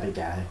stabby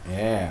guy.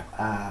 Yeah.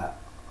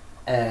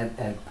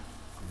 And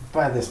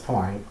by this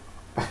point,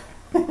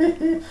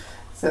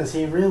 says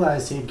he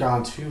realized he'd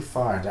gone too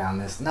far down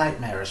this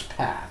nightmarish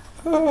path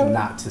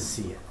not to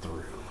see it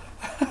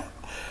through.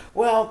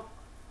 Well,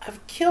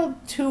 I've killed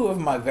 2 of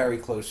my very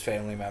close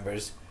family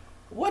members.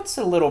 What's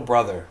a little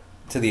brother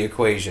to the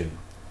equation?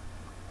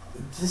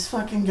 This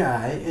fucking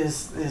guy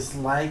is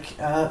like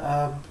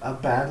a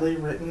badly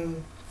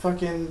written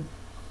fucking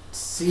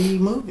C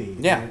movie.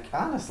 Yeah. Like,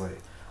 honestly.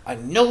 I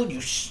know you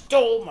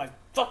stole my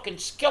fucking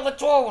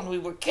Skeletor when we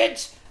were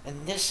kids,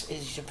 and this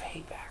is your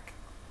payback.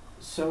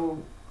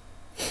 So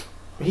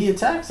he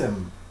attacks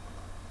him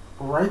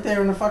right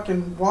there in the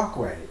fucking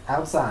walkway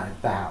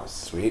outside the house.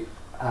 Sweet.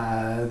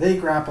 They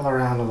grapple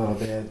around a little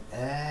bit,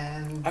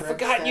 and I Brett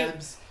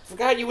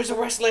forgot you was a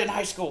wrestler in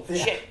high school.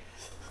 Yeah. Shit.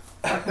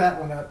 Fuck that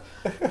one up.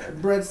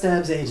 Brett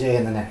stabs AJ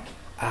in the neck,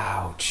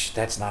 Ouch,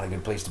 that's not a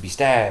good place to be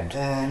stabbed.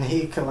 and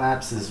he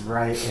collapses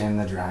right in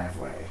the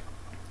driveway.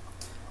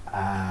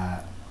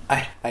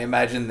 I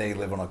imagine they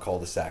live on a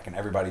cul-de-sac and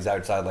everybody's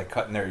outside like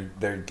cutting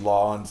their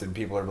lawns and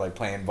people are like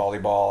playing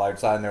volleyball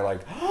outside and they're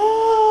like,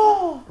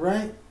 "Oh,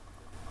 Right?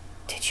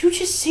 did you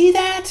just see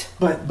that?"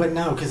 But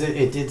no, because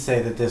it did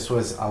say that this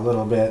was a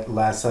little bit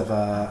less of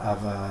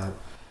a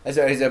As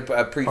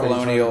a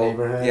pre-colonial,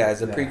 neighborhood?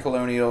 as a Yeah.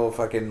 pre-colonial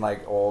fucking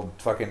like old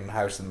fucking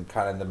house in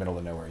kind of in the middle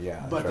of nowhere.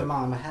 Yeah. But sure. the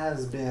mom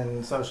has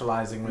been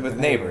socializing with With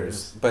the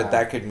neighbors, but Uh,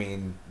 that could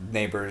mean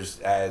neighbors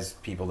as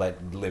people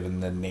that live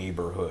in the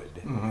neighborhood,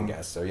 I Mhm.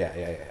 guess. So yeah.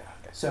 Okay.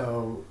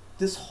 So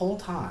this whole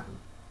time,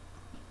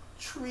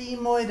 3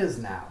 moitas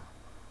now.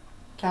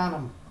 Count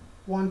them.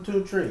 1,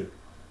 2, 3.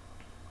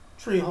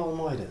 3 whole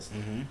moitas.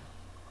 Mm-hmm.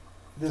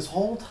 This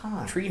whole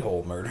time, Tree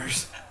hole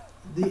murders.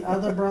 the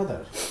other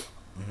brother,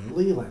 Mm-hmm.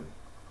 Leland,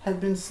 had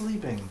been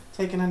sleeping,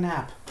 taking a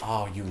nap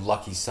Oh, you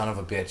lucky son of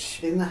a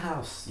bitch. in the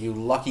house. You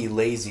lucky,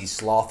 lazy,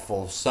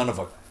 slothful son of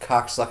a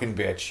cocksucking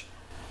bitch.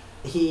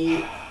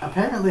 He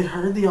apparently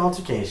heard the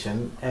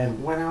altercation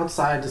and went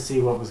outside to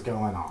see what was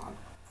going on.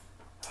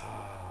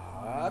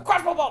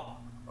 Crossbow bolt!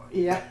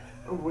 Yep,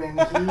 when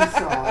he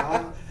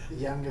saw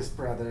youngest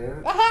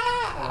brother,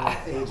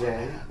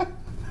 AJ,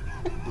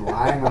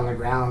 lying on the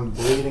ground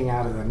bleeding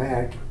out of the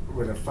neck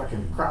with a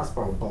fucking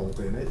crossbow bolt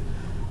in it,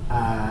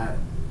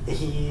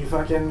 he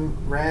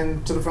fucking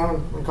ran to the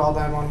phone and called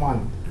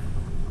 911.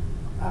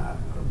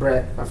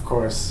 Brett, of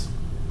course,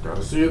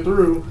 gotta see it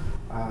through,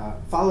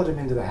 followed him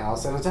into the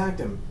house and attacked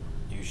him.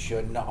 You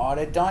shouldn't have ought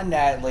to done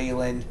that,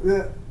 Leland.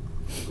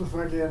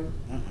 Fucking,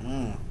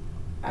 Mm-hmm.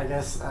 I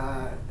guess,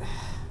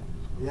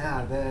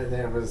 yeah,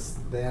 there was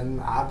then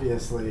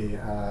obviously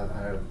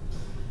a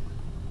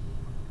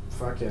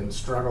fucking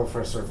struggle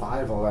for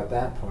survival at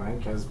that point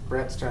because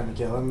Brett's trying to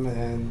kill him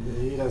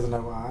and he doesn't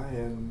know why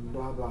and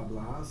blah blah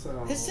blah.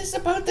 So Is this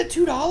about the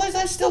 $2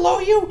 I still owe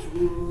you?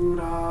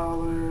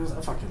 $2?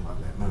 I fucking love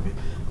that movie.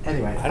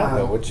 Anyway, I don't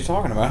know what you're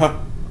talking about.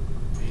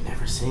 You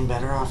never seen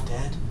Better Off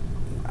Dead?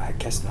 I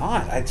guess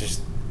not.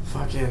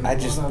 Fucking.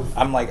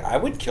 I'm like, I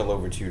would kill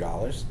over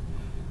 $2.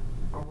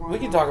 We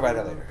can talk about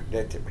it later.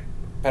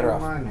 Better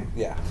off. Remind me.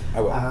 Yeah,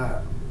 I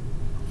will.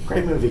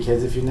 Great movie,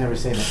 kids, if you've never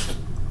seen it.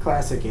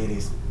 Classic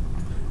 80s.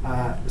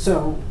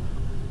 So,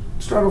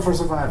 struggle for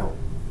survival.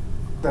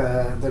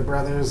 The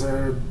brothers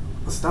are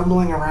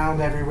stumbling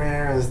around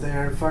everywhere as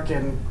they're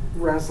fucking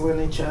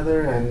wrestling each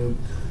other and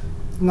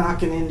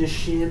knocking into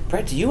shit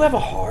Brett, do you have a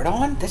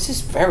hard-on? This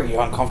is very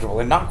uncomfortable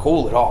and not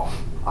cool at all.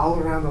 all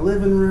around the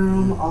living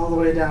room, all the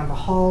way down the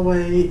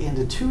hallway,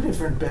 into 2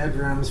 different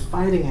bedrooms,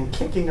 fighting and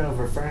kicking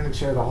over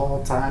furniture the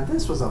whole time.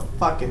 This was a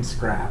fucking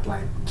scrap,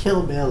 like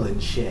Kill Bill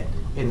and shit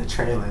in the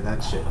trailer.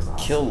 That shit was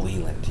awesome. Kill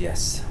Leland,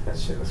 yes. That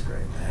shit was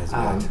great. That's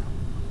good.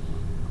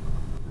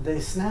 They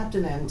snapped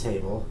an end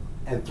table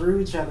and threw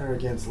each other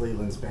against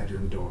Leland's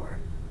bedroom door.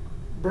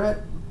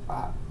 Brett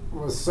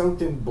was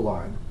soaked in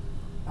blood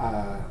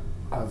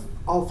of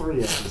all 3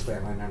 of his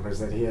family members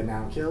that he had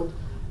now killed.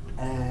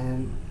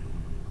 And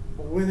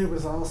when it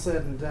was all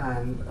said and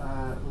done,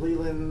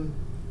 Leland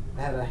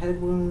had a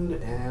head wound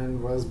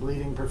and was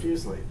bleeding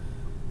profusely.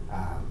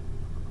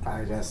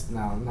 I guess,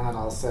 no, not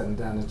all said and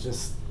done. It's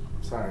just,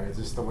 sorry, it's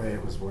just the way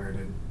it was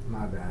worded.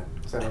 My bad.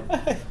 So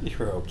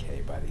You're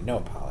okay, buddy. No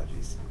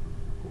apologies.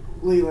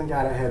 Leland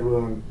got a head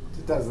wound.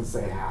 It doesn't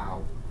say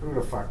how. Who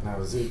the fuck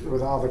knows?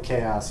 With all the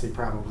chaos, he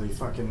probably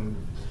fucking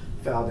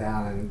fell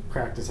down and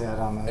cracked his head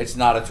on the It's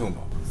not a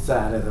tumor.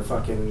 side of the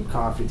fucking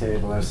coffee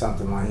table or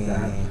something like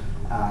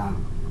that.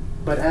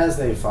 But as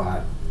they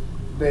fought,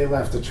 they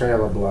left a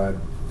trail of blood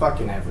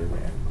fucking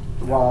everywhere.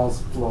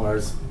 Walls,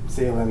 floors,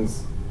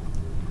 ceilings,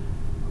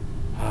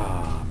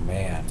 Oh,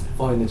 man.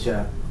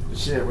 furniture.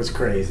 Shit was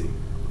crazy.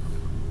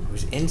 It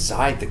was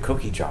inside the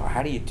cookie jar.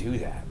 How do you do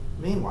that?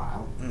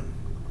 Meanwhile,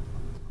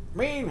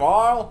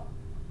 Meanwhile,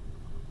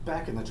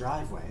 back in the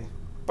driveway,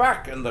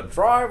 back in the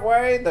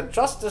driveway, the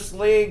Justice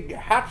League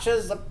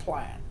hatches a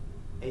plan.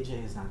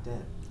 AJ is not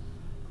dead.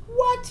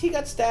 What? He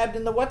got stabbed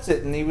in the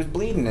what's-it and he was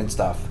bleeding and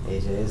stuff.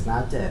 AJ is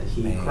not dead.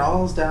 He Man.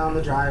 crawls down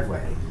the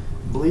driveway,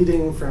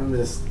 bleeding from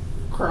this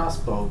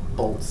crossbow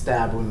bolt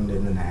stab wound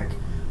in the neck,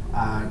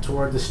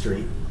 toward the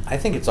street. I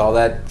think it's all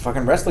that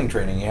fucking wrestling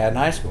training he had in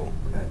high school.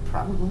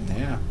 Probably.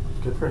 Yeah.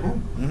 Good for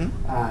him.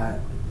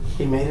 Mm-hmm.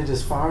 He made it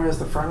as far as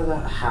the front of the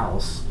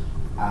house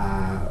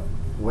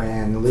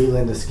when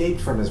Leland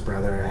escaped from his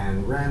brother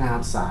and ran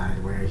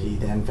outside, where he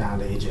then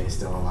found AJ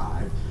still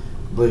alive,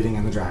 bleeding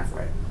in the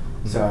driveway.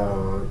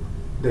 So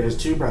there's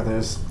 2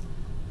 brothers,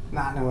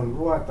 not knowing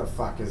what the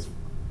fuck is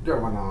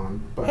going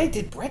on. But Hey,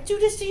 did Brett do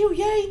this to you?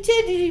 Yeah, he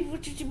did.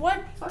 What? Did he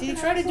Fucking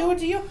try to do asshole. it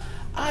to you?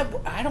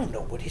 I don't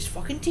know what his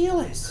fucking deal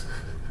is.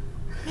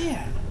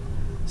 Man.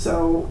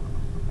 So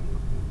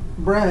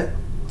Brett,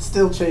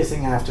 still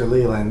chasing after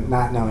Leland,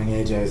 not knowing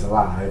AJ's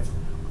alive,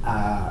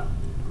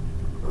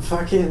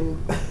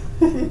 fucking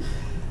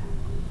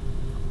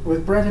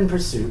with Brett in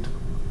pursuit,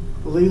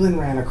 Leland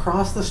ran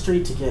across the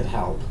street to get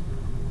help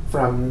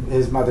from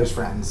his mother's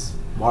friends,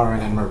 Warren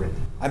and Marie.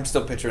 I'm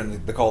still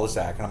picturing the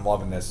cul-de-sac, and I'm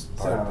loving this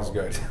part. It's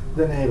good.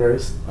 The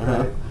neighbors.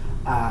 Uh-huh.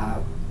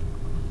 Right?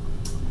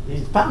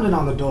 He's pounding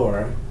on the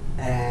door,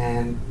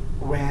 and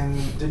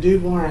when the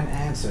dude Warren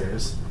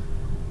answers,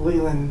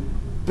 Leland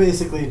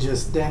basically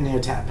just damn near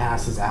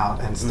passes out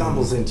and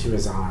stumbles into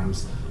his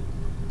arms,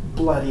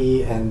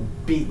 bloody and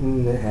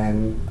beaten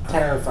and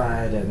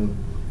terrified and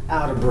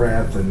out of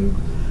breath. And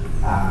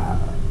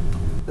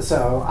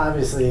so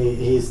obviously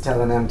he's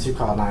telling them to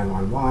call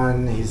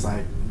 911. He's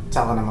like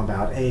telling them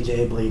about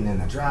AJ bleeding in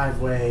the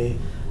driveway,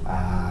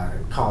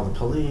 call the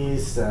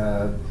police,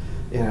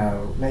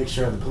 make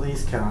sure the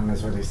police come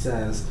is what he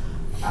says.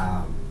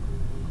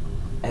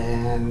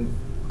 And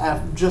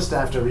just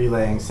after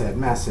relaying said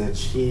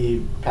message,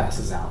 he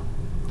passes out,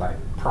 like,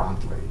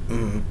 promptly.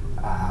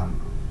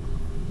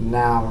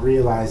 Now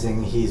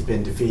realizing he's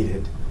been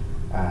defeated,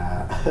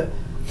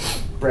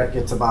 Brett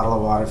gets a bottle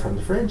of water from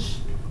the fridge.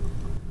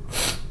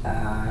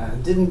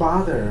 Didn't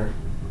bother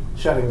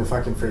shutting the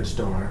fucking fridge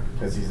door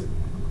because he's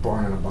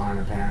born in a barn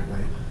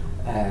apparently,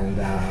 and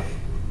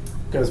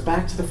goes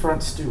back to the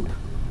front stoop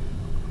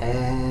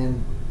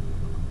and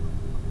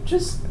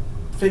just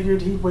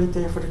figured he'd wait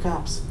there for the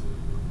cops.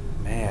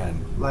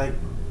 Man. Like,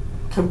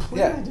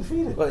 completely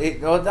defeated. Well,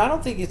 I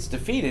don't think it's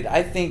defeated.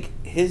 I think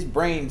his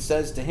brain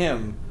says to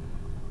him,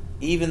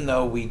 even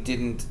though we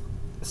didn't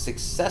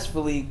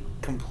successfully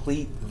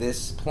complete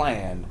this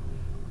plan,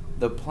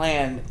 the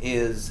plan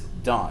is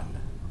done.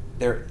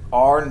 There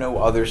are no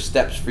other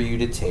steps for you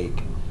to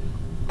take.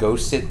 Go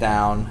sit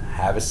down,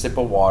 have a sip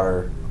of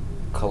water,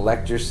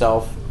 collect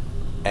yourself,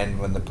 and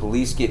when the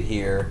police get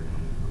here,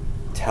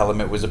 tell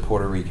them it was a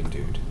Puerto Rican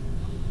dude.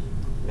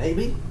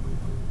 Maybe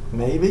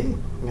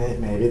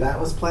that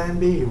was plan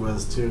B,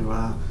 was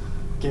to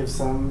give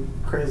some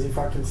crazy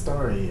fucking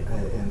story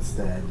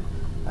instead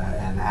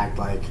and act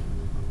like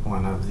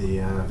one of the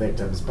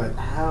victims. But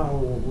how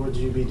would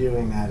you be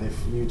doing that if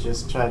you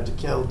just tried to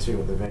kill two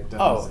of the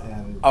victims?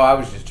 I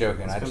was just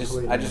joking. It's I just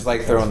completely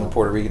like throwing the irresponsible.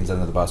 Puerto Ricans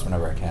under the bus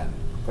whenever I can.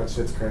 That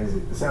shit's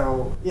crazy.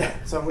 So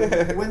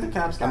when the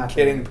cops got I'm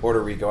kidding, there, Puerto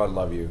Rico. I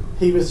love you.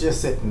 he was just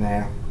sitting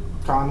there,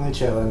 calmly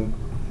chilling,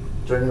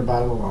 drinking a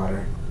bottle of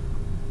water.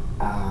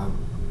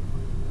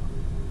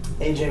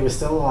 AJ was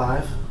still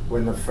alive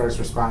when the first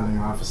responding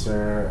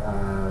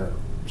officer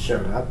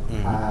showed up,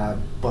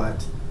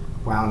 but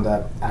wound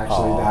up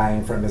actually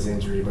dying from his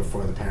injury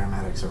before the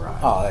paramedics arrived.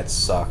 Oh, that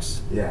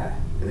sucks. Yeah,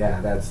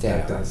 that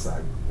does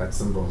suck. That's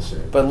some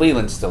bullshit. But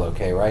Leland's still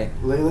okay, right?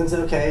 Leland's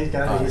okay.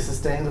 He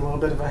sustained a little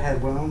bit of a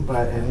head wound,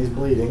 and he's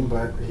bleeding,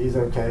 but he's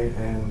okay.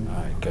 And All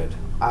right, good.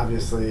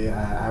 obviously,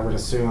 I would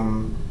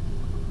assume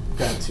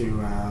got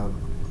to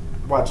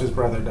watch his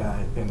brother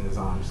die in his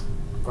arms,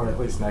 or at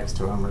least next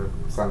to him, or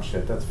some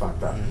shit. That's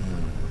fucked up.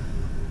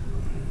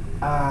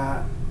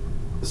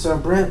 So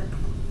Brett,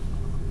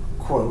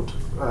 quote,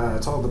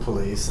 told the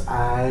police,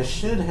 "I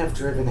should have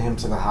driven him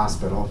to the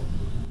hospital.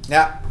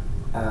 Yeah.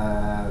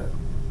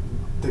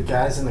 The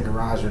guys in the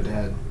garage are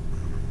dead.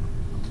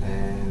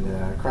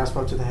 And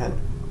crossbow to the head.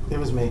 It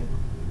was me."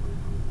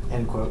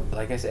 End quote.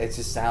 Like I said, it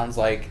just sounds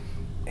like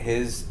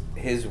his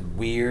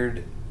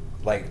weird,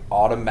 like,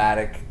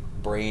 automatic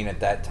brain at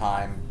that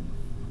time,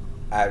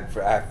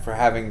 for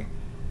having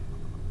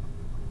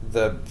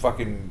the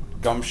fucking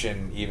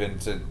gumption even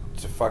to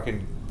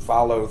fucking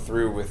follow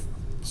through with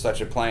such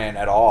a plan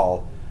at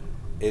all,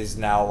 is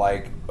now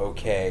like,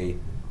 okay,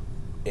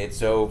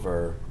 it's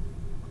over,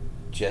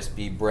 just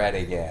be Brett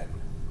again.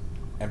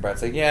 And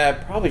Brett's like, yeah,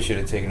 I probably should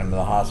have taken him to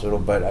the hospital,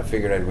 but I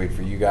figured I'd wait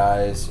for you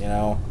guys, you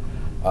know.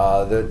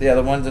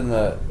 The ones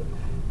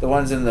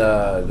in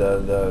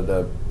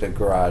the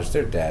garage,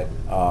 they're dead.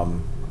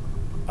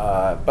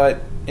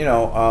 But you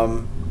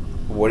know,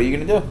 what are you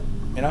gonna do?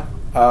 You know,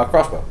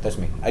 crossbow. That's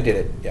me. I did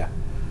it. Yeah.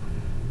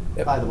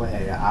 Yep. By the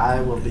way,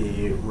 I will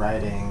be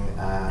writing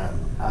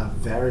a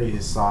very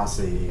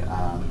saucy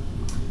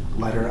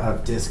letter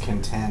of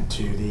discontent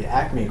to the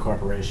Acme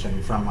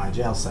Corporation from my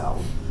jail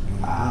cell.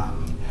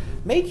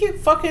 Make your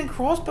fucking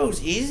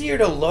crossbows easier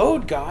to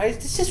load, guys.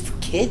 This is for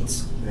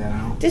kids. You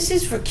know, This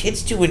is for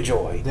kids to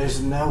enjoy.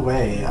 there's no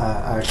way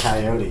a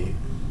coyote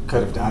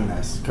could have done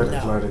this. Could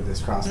have No. loaded this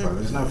crossbow.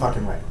 There's no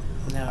fucking way.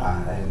 No.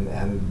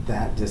 And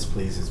that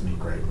displeases me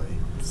greatly.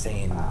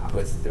 Saying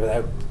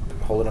without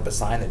holding up a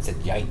sign that said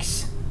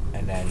 "Yikes"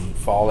 and then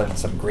fall in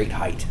some great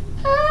height.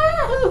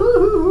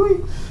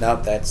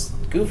 Nope, that's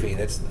Goofy.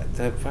 That's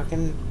the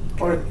fucking.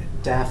 Or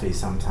Daffy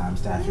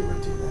sometimes. Daffy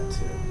would do that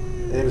too.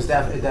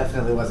 It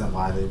definitely wasn't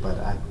Wiley, but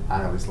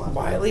I always loved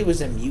Wiley was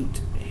a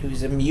mute. He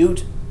was a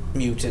mutant.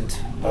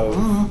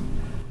 Mhm.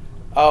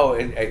 Oh,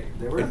 and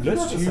There were a few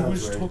unless he episodes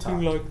was where he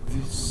talking talked. like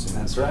this.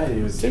 That's right.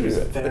 He was very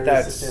But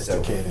that's so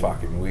sophisticated.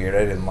 fucking weird. I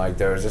didn't like.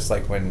 There was just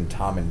like when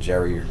Tom and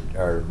Jerry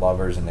are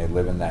lovers and they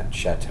live in that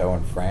chateau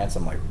in France.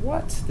 I'm like,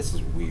 what? This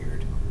is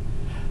weird.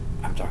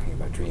 I'm talking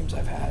about dreams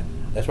I've had.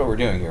 That's what we're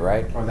doing here,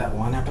 right? Or that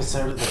one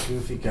episode of the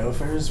Goofy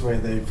Gophers where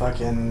they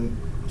fucking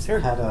Is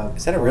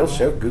that a real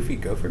show, Goofy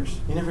Gophers?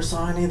 You never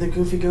saw any of the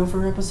Goofy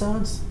Gopher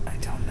episodes? I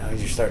don't know.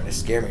 You're starting to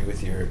scare me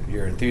with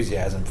your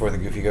enthusiasm for the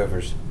Goofy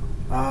Gophers.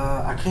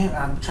 I can't.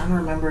 I'm trying to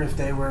remember if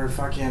they were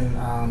fucking.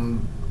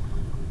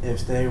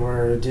 If they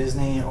were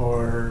Disney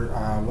or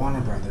Warner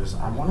Brothers.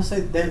 I want to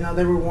say they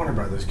were Warner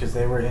Brothers because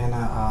they were in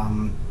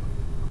a.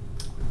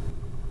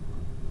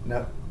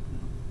 Nope.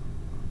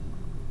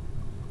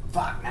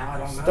 Fuck, now I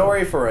don't know.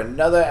 Story for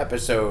another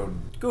episode.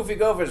 Goofy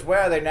Gophers, where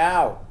are they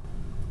now?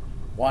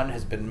 One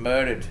has been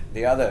murdered,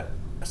 the other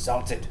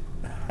assaulted.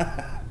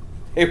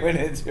 They went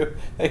into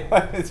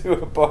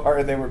a bar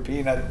and they were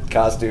peanut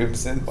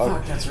costumes and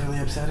Fuck, that's really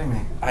upsetting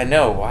me. I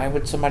know. Why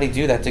would somebody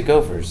do that to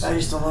gophers? I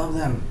used to love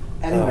them.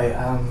 Anyway,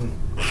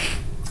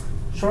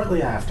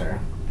 shortly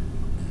after,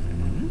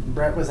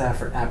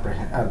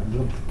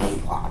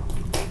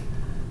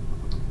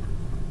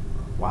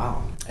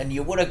 Wow. And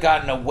you would have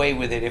gotten away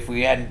with it if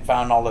we hadn't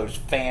found all those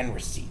fan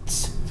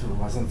receipts. If it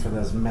wasn't for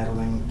those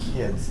meddling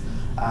kids.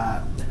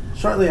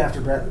 Shortly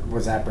after Brett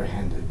was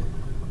apprehended,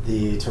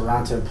 the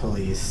Toronto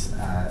police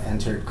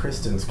entered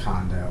Kristen's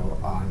condo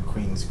on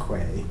Queens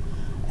Quay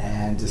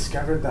and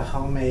discovered the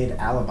homemade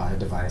alibi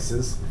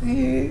devices.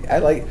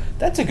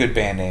 That's a good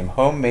band name,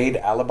 Homemade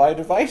Alibi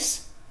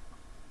Device.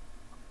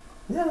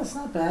 Yeah, that's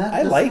not bad.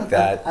 I like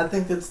that. I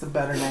think that's the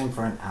better name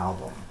for an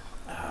album.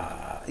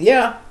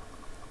 Yeah.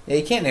 Yeah,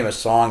 you can't name a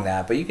song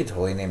that, but you could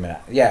totally name it.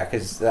 Yeah,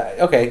 because,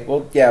 okay,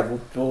 well, yeah,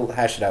 we'll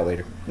hash it out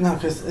later. No,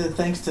 because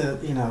thanks to,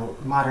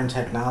 modern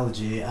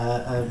technology,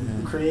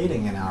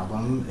 creating an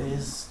album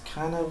is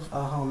kind of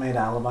a homemade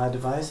alibi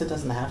device. It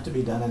doesn't have to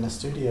be done in a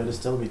studio to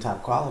still be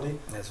top quality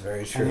That's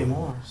very true.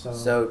 anymore.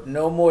 So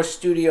no more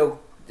studio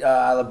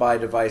alibi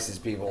devices,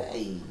 people.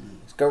 Hey.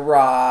 It's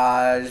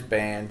garage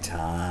band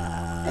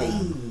time.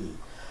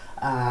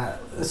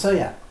 Hey. So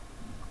yeah,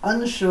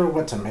 unsure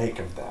what to make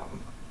of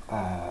them.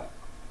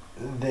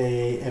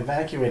 They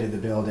evacuated the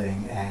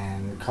building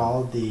and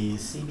called the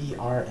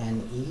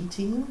CBRNE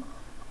team,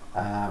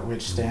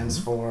 which stands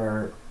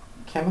for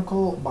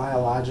Chemical,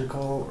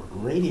 Biological,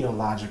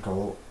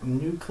 Radiological,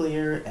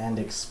 Nuclear, and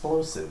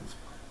Explosive.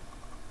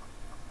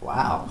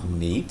 Wow.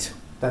 Neat.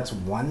 That's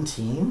one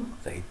team?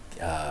 They,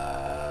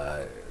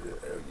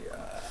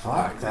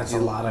 Fuck, that's a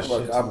lot of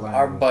look, shit to learn.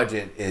 our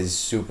budget is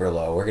super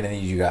low. We're going to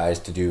need you guys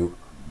to do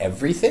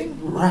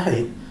everything?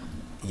 Right.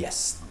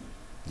 Yes.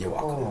 You're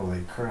welcome.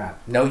 Holy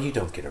crap. No, you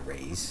don't get a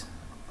raise.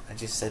 I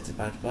just said it's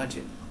about the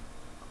budget.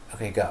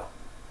 Okay, go.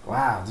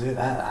 Wow, dude,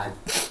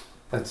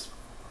 that's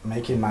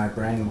making my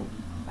brain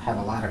have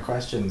a lot of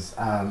questions.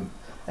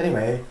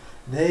 Anyway,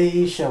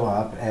 they show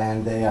up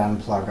and they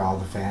unplug all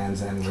the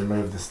fans and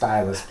remove the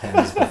stylus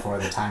pins before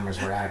the timers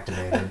were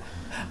activated.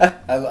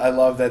 I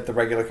love that the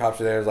regular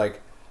cops are there. Like,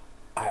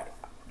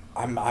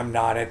 I'm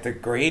not at the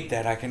grade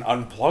that I can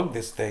unplug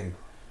this thing.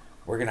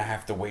 We're gonna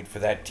have to wait for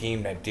that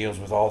team that deals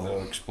with all the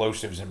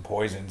explosives and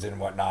poisons and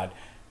whatnot.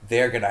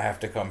 They're gonna have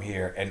to come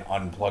here and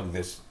unplug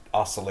this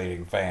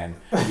oscillating fan.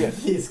 Yeah.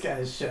 These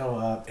guys show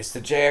up. It's the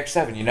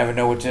JX7. You never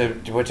know what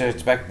to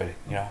expect, but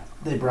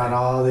They brought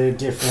all their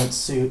different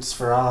suits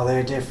for all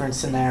their different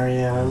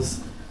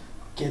scenarios.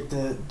 Get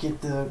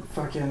the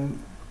fucking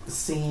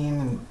scene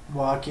and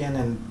walk in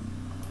and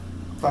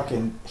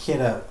fucking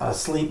hit a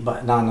sleep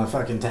button on a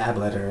fucking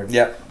tablet or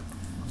Yep.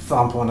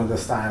 thump one of the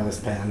stylus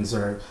pens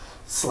or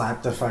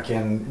slap the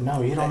fucking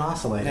no, you don't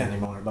oscillate Yeah.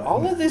 anymore. But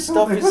All of this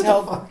stuff Like, is what the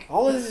held. fuck?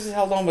 All of this is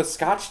held on with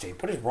Scotch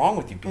tape. What is wrong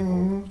with you people?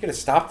 Mhm. You gotta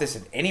stop this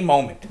at any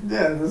moment.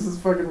 Yeah, this is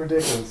fucking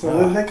ridiculous.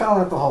 So they call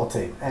out the whole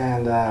tape,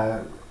 and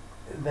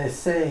they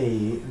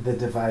say the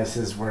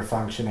devices were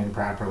functioning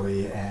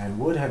properly and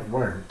would have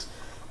worked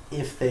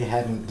if they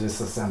hadn't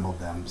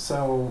disassembled them.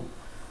 So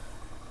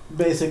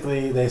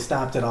basically, they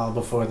stopped it all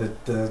before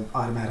the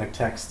automatic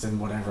text and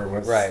whatever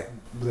was. Right.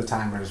 The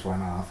timers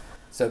went off.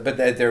 So, but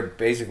they're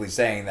basically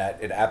saying that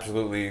it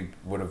absolutely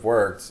would have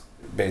worked,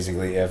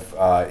 basically, if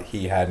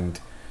he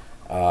hadn't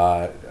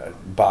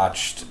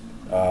botched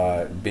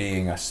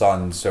being a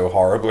son so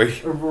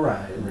horribly.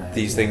 Right.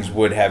 These things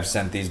would have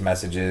sent these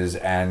messages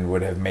and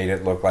would have made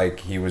it look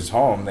like he was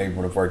home. They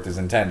would have worked as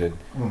intended.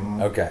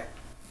 Mhm. Okay.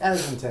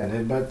 As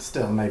intended, but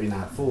still maybe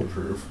not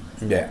foolproof.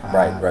 Yeah.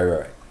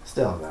 Right.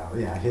 Still though,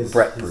 yeah, his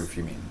Brett proof,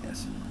 you mean?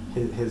 Yes.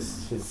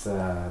 his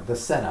the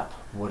setup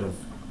would have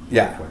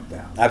Yeah. worked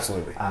out.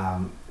 Absolutely.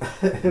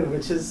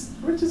 Which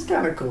is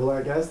kind of cool,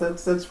 I guess.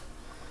 That's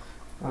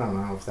I don't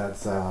know if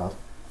that's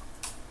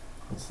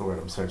what's the word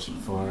I'm searching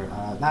for?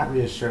 Not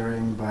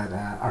reassuring, but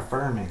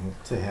affirming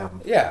to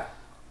him. Yeah.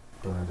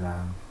 But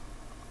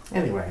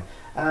anyway,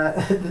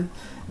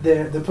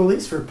 the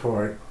police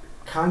report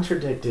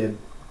contradicted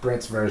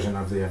Brett's version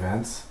of the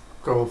events.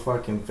 Go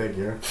fucking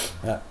figure.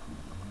 Yeah.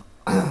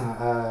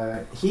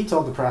 He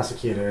told the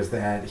prosecutors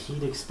that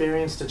he'd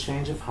experienced a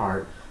change of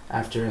heart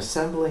after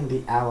assembling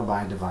the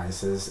alibi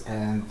devices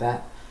and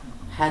that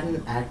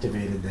hadn't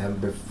activated them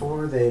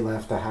before they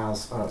left the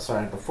house.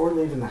 Before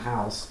leaving the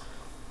house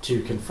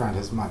to confront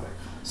his mother.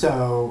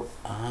 So.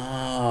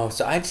 Oh,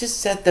 so I just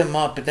set them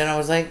up, but then I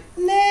was like,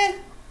 nah.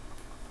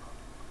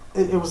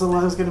 It was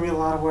going to be a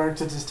lot of work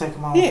to just take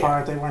them all Yeah.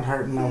 apart. They weren't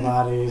hurting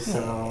nobody,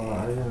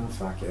 so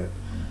fuck it.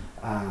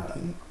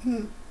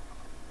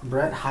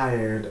 Brett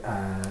hired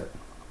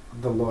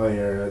the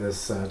lawyer,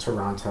 this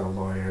Toronto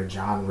lawyer,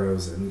 John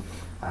Rosen,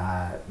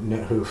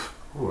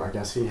 who I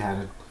guess he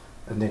had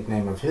a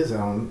nickname of his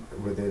own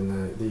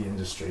within the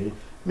industry.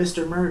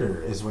 Mr.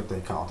 Murder is what they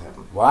called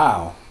him.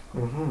 Wow.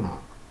 Mm-hmm.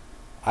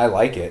 I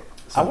like it.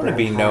 So I want to Brett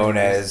be known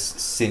hired as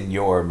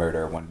Senor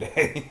Murder one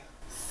day.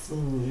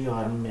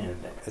 Senor Murder.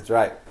 That's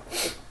right.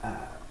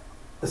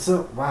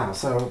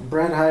 So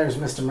Brett hires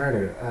Mr.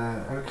 Murder.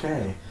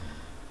 Okay.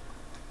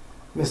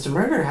 Mr.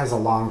 Murder has a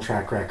long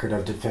track record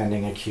of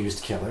defending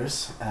accused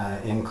killers,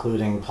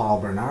 including Paul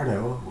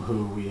Bernardo,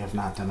 who we have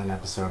not done an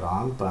episode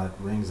on, but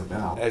rings a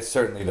bell. It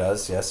certainly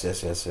does. Yes.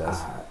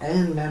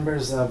 And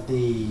members of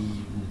the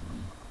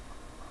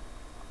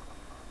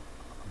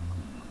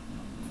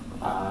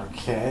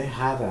Okay,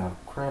 how the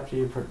crap do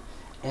you put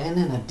N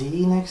and a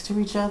D next to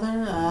each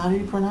other? How do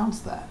you pronounce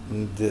that?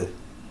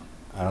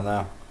 I don't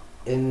know.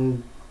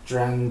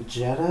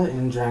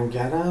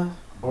 Indrangheta,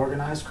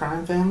 organized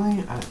crime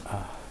family?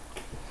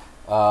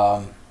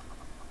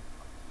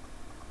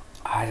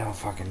 I don't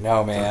fucking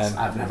know, man.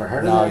 I've never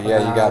heard No, of it.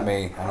 yeah, you got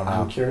me. I don't know.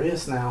 I'm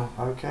curious now.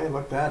 Okay,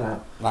 look that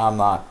up No, I'm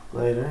not.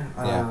 later.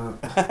 Yeah.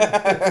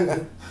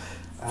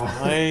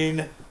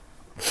 Fine.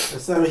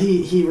 So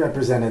he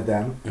represented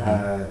them.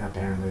 Mhm.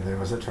 Apparently there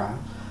was a trial.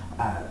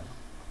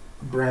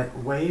 Brett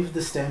waived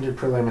the standard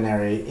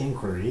preliminary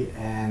inquiry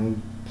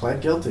and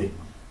pled guilty.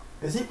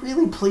 Is it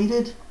really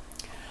pleaded?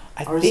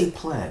 Or is it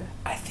pled?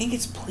 I think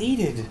it's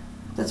pleaded.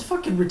 That's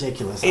fucking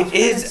ridiculous. It I've heard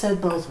is- it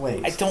said both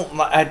ways. I don't.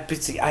 But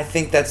see, I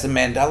think that's the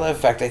Mandela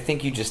effect. I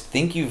think you just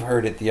think you've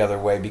heard it the other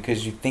way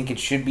because you think it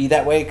should be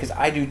that way. Because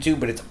I do too,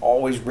 but it's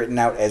always written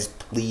out as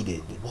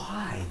pleaded.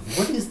 Why?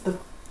 What is the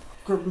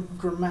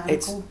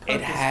grammatical purpose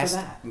It has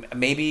for that?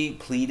 maybe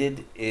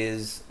pleaded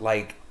is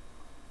like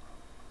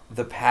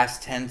the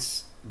past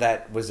tense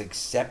that was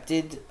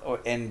accepted,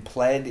 and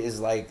pled is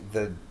like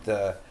the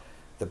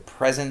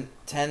present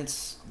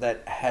tense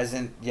that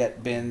hasn't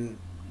yet been.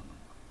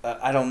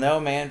 I don't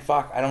know, man.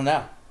 Fuck, I don't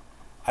know.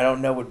 I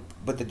don't know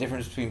what the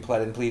difference between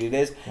pled and pleaded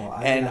is, Well, I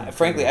do and not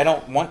frankly, agree. I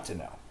don't want to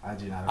know. I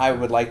do not. I agree.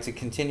 would like to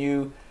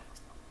continue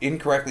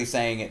incorrectly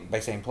saying it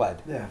by saying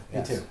pled. Yeah,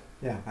 Yes. me too.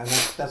 Yeah, and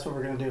that's what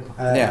we're gonna do.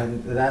 Yeah.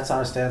 And that's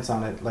our stance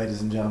on it,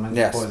 ladies and gentlemen,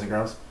 Yes. boys and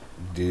girls.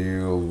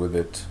 Deal with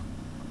it.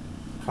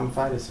 Come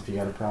fight us if you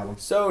got a problem.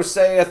 So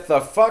saith the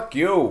fuck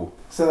you.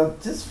 So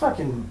this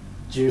fucking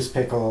juice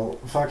pickle,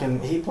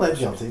 he pled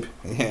guilty.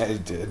 Yeah, he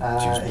did.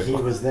 He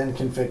was then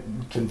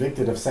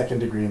convicted of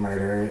second-degree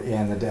murder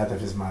in the death of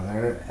his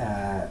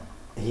mother.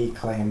 He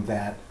claimed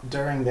that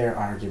during their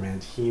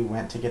argument, he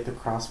went to get the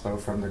crossbow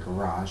from the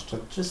garage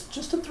to just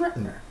to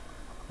threaten her,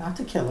 not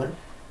to kill her.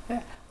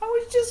 I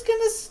was just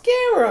gonna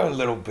scare her a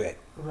little bit.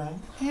 Right.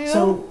 You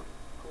know?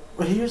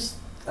 So here's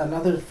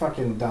another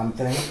fucking dumb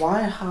thing.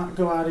 Why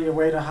go out of your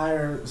way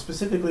to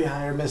specifically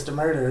hire Mr.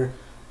 Murder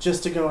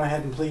just to go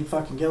ahead and plead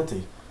fucking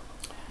guilty?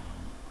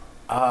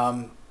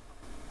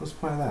 What's the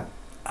point of that?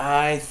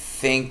 I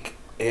think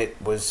it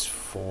was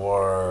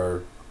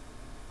for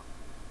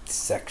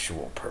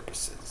sexual I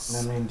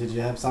purposes. mean, did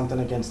you have something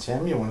against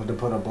him? You wanted to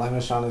put a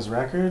blemish on his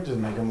record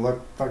and make him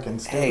look fucking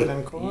Hey, stupid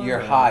in court? you're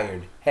or-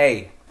 hired.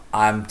 Hey,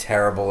 I'm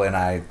terrible and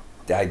I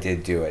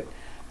did do it.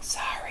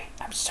 Sorry.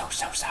 I'm so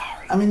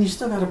sorry. I mean, you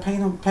still gotta pay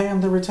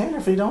him the retainer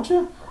fee, don't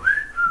you?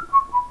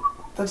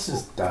 That's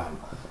just dumb.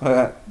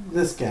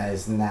 This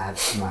guy's not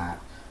smart.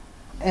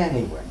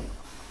 Anyway,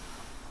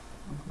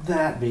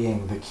 that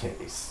being the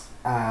case,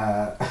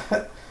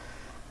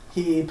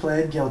 he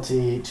pled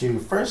guilty to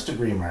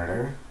first-degree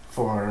murder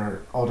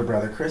for older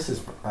brother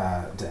Chris's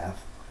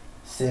death,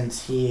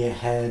 since he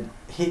had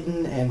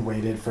hidden and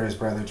waited for his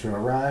brother to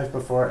arrive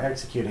before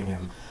executing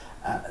him.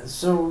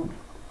 So,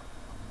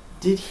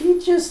 did he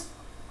just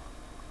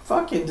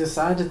fucking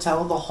decide to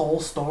tell the whole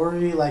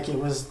story like it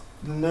was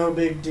no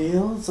big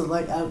deal? So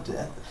like,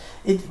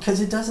 because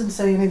it doesn't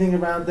say anything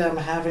about them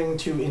having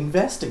to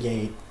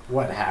investigate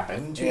what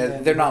happened. To Yeah,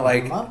 then they're not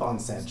bring like- him up on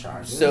said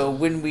charges. So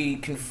when we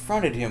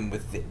confronted him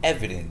with the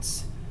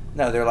evidence,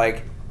 no, they're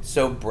like,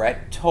 so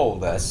Brett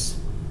told us,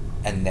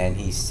 and then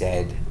he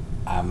said,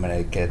 I'm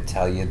gonna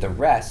tell you the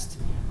rest,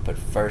 but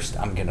first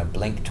I'm gonna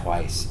blink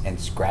twice and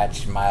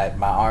scratch my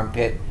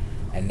armpit,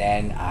 and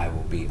then I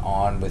will be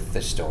on with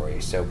the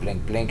story. So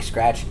blink, blink,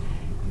 scratch.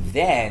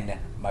 Then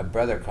my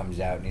brother comes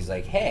out and he's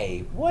like,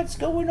 hey, what's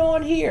going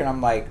on here? And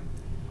I'm like,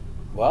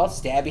 well,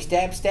 stabby,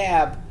 stab,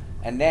 stab.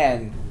 And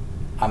then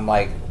I'm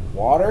like,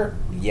 water?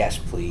 Yes,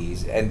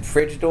 please. And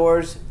fridge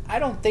doors? I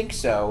don't think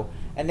so.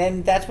 And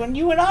then that's when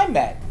you and I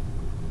met.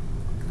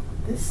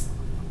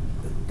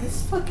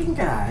 this fucking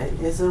guy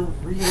is a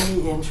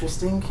really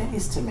interesting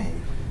case to me.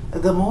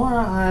 The more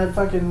I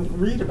fucking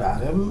read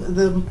about him,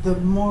 the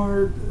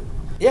more.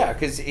 Yeah,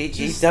 because he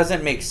Just-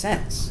 doesn't make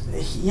sense.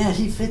 Yeah,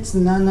 he fits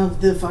none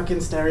of the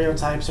fucking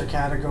stereotypes or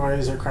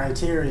categories or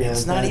criteria.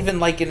 It's not that- even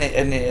like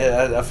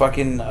a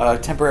fucking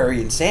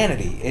temporary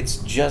insanity. It's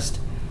just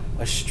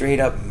a straight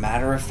up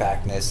matter of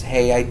factness.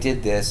 Hey, I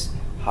did this.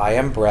 Hi,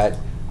 I'm Brett.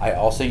 I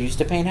also used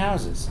to paint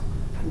houses.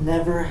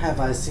 Never have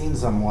I seen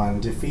someone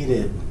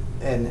defeated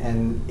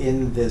and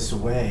in this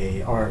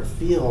way, or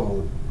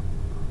feel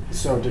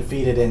so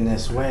defeated in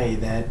this way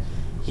that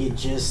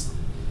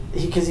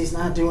because he's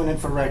not doing it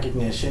for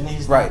recognition,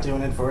 he's Right. not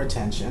doing it for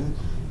attention.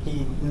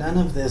 None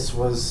of this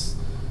was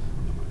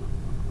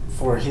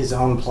for his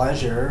own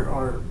pleasure,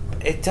 or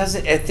It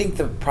doesn't. I think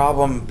the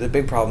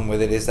big problem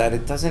with it is that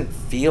it doesn't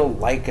feel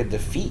like a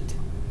defeat.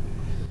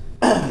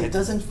 it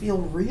doesn't feel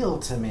real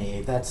to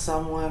me that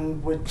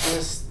someone would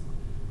just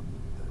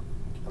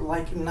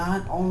like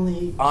not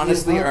only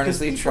Honestly, give up, 'cause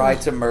earnestly people- try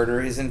to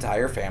murder his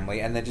entire family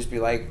and then just be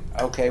like,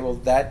 okay, well,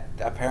 that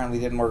apparently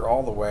didn't work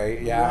all the way.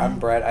 Yeah, I'm Right.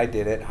 Brett. I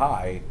did it.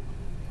 Hi.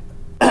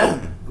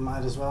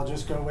 Might as well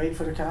just go wait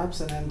for the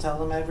cops and then tell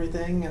them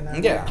everything, and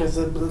then Yeah. because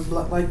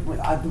like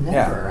I've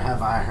never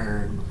have I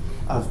heard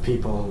of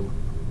people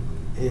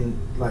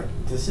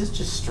this is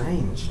just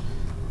strange.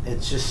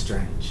 It's just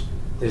strange.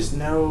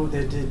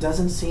 There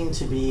doesn't seem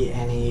to be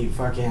any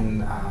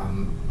fucking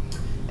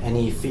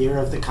any fear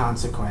of the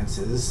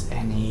consequences,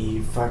 any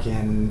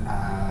fucking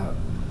I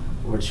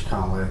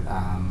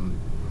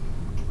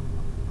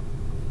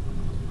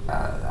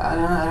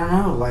don't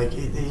know. Like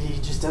he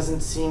just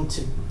doesn't seem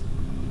to.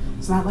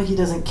 It's not like he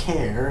doesn't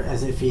care,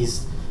 as if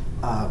he's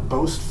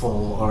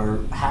boastful or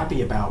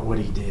happy about what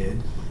he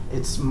did.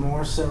 It's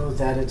more so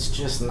that it's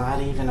just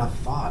not even a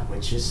thought,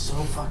 which is so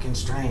fucking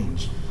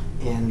strange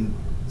in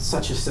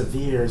such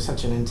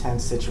an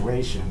intense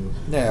situation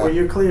Yeah. where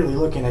you're clearly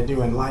looking at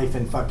doing life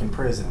in fucking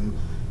prison.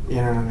 You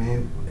know what I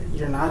mean?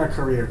 You're not a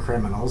career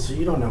criminal, so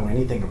you don't know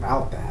anything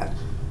about that.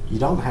 You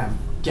don't have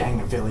gang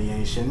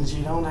affiliations.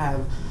 You don't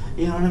have,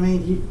 you know what I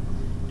mean?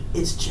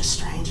 It's just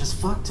strange as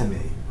fuck to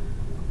me.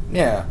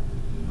 Yeah.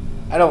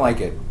 I don't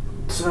like it.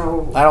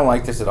 So I don't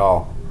like this at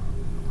all.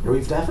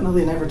 we've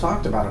definitely never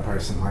talked about a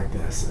person like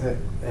this,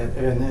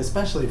 and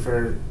especially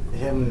for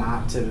him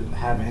not to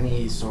have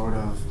any sort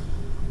of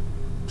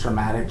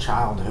traumatic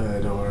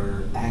childhood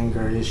or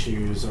anger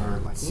issues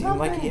or like Seemed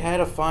like he had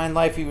a fine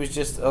life. He was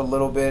just a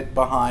little bit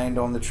behind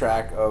on the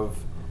track of,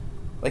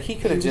 like, he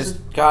could have He was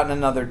just gotten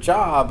another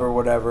job or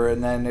whatever,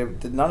 and then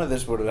none of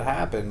this would have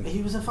happened.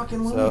 He was a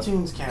fucking Looney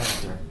Tunes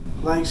character,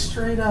 like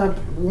straight up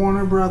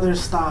Warner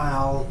Brothers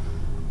style.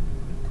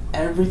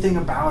 Everything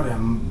about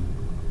him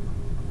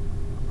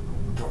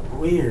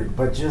weird,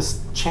 but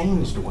just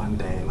changed one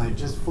day. Like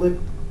just flipped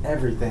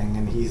everything,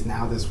 and he's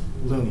now this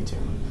Looney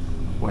Tune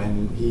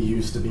when he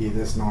used to be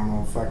this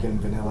normal fucking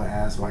vanilla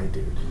ass white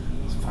dude.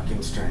 It's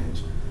fucking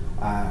strange.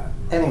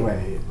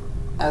 Anyway,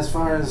 as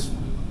far as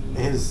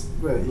his,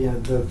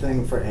 the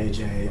thing for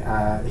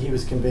AJ, he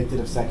was convicted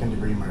of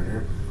second-degree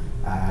murder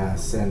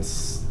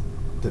since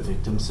the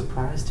victim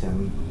surprised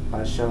him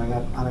by showing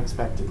up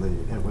unexpectedly.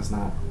 It was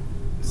not.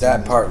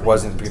 That part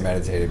wasn't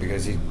premeditated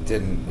because he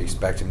didn't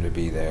expect him to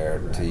be there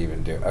to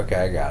even do. Okay,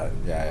 I got it.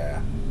 Yeah.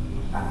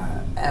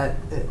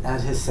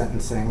 At his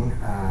sentencing,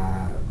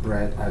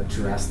 Brett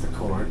addressed the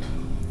court.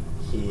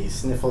 He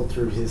sniffled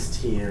through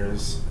his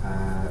tears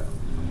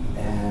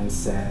and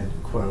said,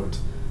 quote,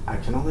 "I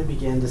can only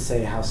begin to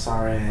say how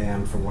sorry I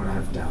am for what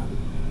I've done."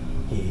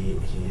 He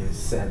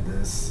said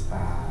this.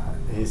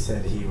 He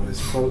said he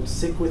was, quote,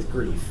 "sick with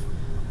grief."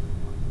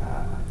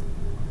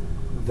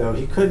 Though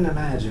he couldn't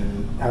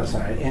imagine,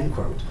 end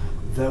quote,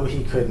 though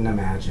he couldn't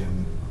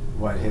imagine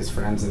what his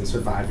friends and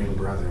surviving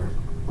brother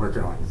were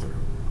going through.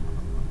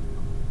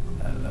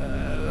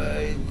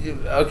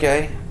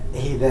 Okay.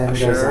 He then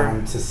Sure. goes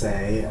on to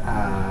say,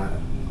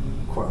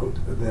 quote,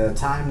 "The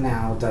time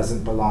now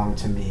doesn't belong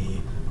to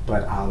me,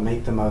 but I'll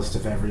make the most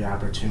of every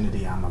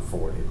opportunity I'm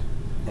afforded,"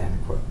 end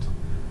quote.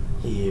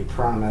 He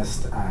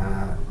promised,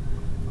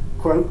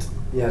 quote,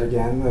 yet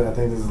again, I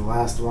think this is the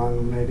last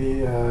one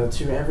maybe,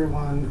 "To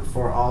everyone,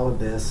 for all of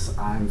this,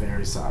 I'm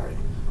very sorry."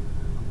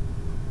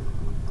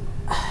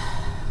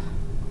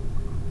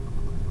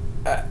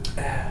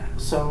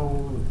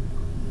 So,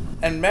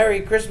 And Merry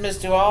Christmas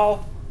to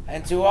all,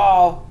 and to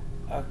all,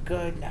 a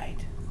good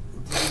night.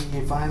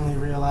 did he finally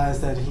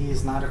realize that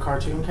he's not a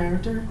cartoon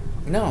character?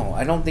 No,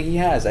 I don't think he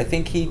has. I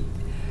think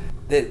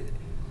the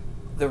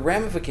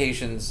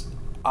ramifications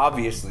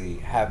obviously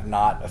have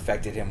not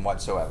affected him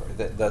whatsoever.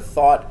 The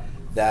thought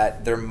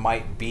that there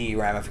might be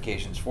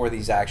ramifications for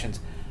these actions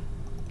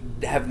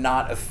have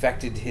not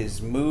affected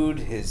his mood,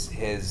 his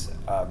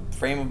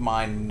frame of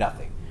mind,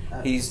 nothing.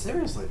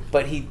 Seriously.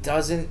 But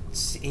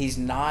he's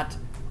not,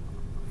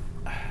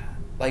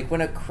 like,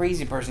 when a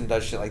crazy person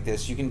does shit like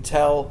this, you can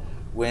tell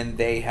when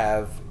they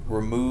have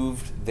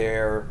removed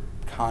their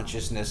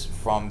consciousness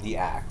from the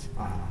act.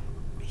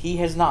 He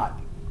has not.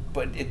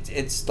 But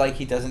it's like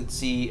he doesn't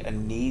see a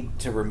need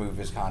to remove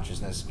his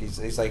consciousness.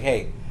 He's like,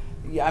 hey,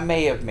 yeah, I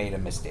may have made a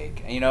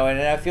mistake, and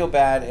I feel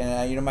bad,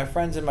 and my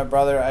friends and my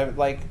brother, I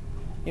like,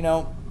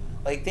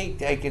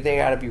 they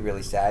gotta be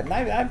really sad, and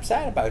I'm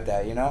sad about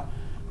that,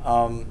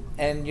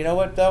 and you know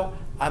what though,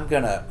 I'm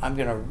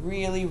gonna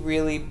really,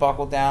 really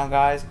buckle down,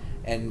 guys,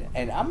 and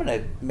I'm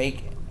gonna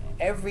make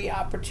every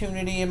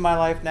opportunity in my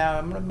life now.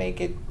 I'm gonna make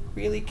it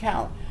really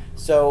count.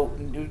 So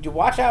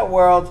watch out,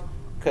 world,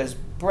 because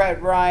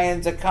Brett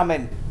Ryan's a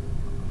coming,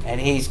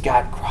 and he's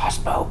got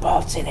crossbow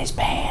bolts in his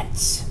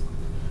pants.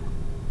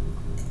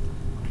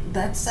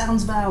 That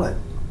sounds valid.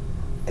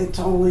 It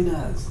totally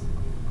does.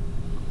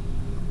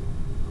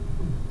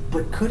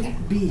 But could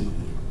it be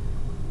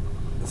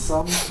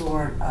some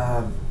sort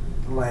of,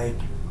 like,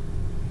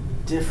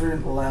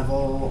 different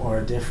level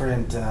or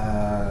different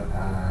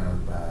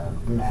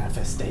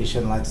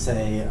manifestation, let's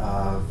say,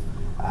 of,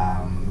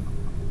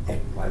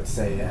 let's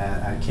say,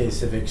 a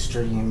case of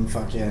extreme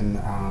fucking,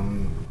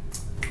 and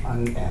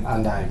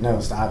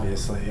undiagnosed,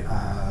 obviously,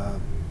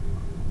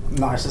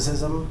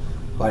 narcissism?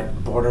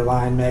 Like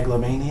borderline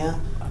megalomania,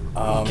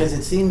 because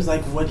it seems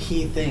like what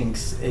he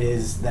thinks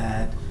is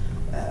that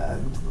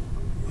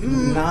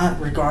not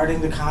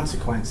regarding the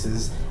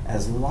consequences,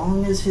 as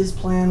long as his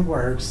plan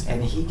works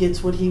and he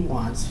gets what he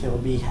wants, he'll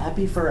be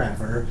happy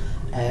forever,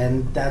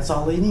 and that's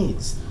all he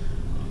needs.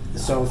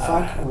 So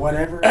fuck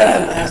whatever he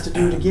has to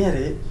do to get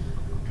it.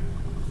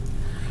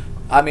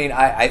 I mean,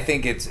 I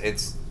think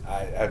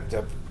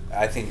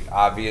I think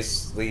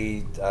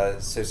obviously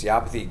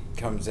sociopathy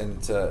comes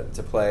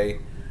into play,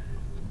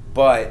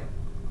 but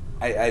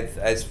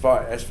as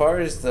far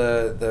as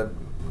the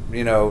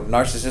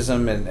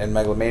narcissism and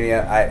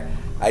megalomania,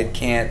 I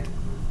can't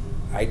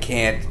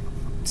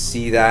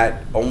see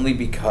that, only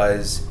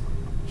because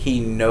he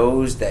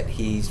knows that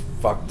he's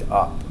fucked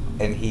up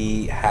and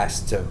he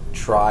has to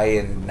try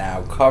and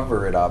now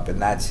cover it up,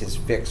 and that's his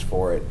fix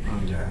for it.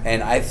 Okay.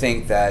 And I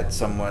think that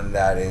someone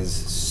that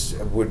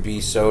would be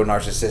so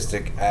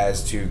narcissistic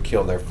as to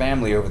kill their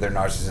family over their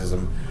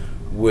narcissism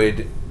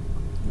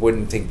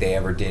wouldn't think they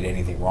ever did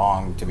anything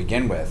wrong to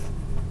begin with.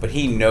 But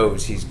he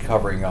knows he's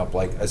covering up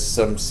like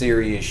some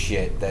serious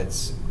shit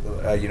that's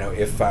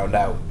if found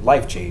out,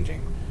 life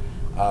changing.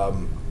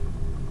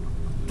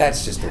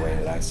 That's just the way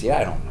that I see it.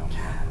 I don't know.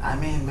 I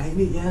mean,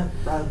 maybe, yeah.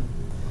 I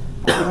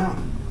don't know.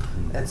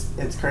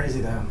 It's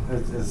crazy, though.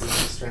 It's a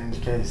strange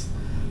case.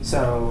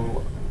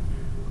 So,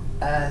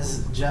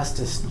 as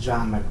Justice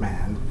John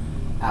McMahon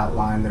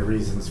outlined the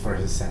reasons for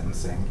his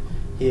sentencing,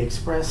 he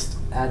expressed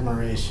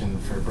admiration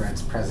for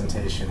Brett's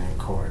presentation in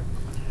court.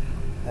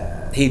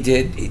 He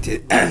did he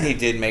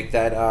did make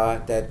that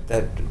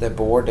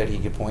board that he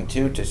could point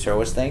to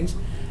show us things,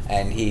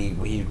 and he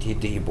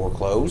wore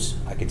clothes.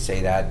 I could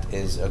say that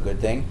is a good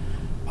thing.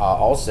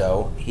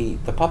 Also,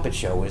 the puppet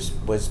show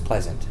was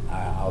pleasant.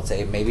 I'll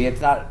say maybe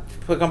it's not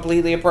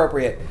completely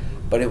appropriate,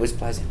 but it was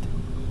pleasant.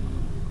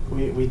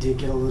 We did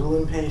get a little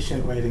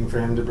impatient waiting for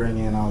him to bring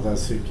in all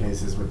those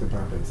suitcases with the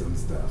puppets and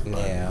stuff. But,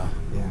 yeah.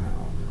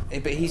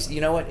 But he's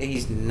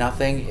he's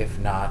nothing if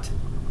not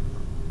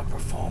a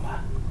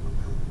performer.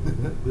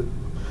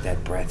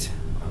 That Brett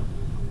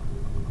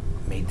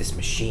made this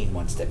machine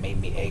once that made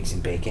me eggs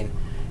and bacon,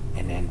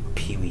 and then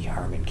Pee Wee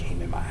Herman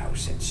came in my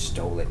house and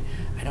stole it.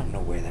 I don't know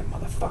where that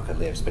motherfucker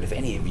lives, but if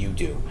any of you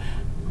do,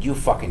 you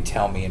fucking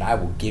tell me and I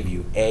will give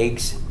you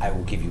eggs, I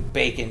will give you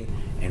bacon,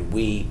 and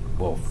we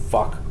will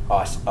fuck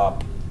us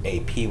up a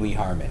Pee Wee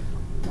Herman.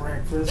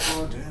 Breakfast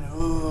for dinner.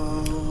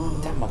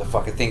 That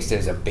motherfucker thinks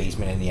there's a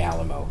basement in the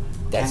Alamo.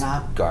 That's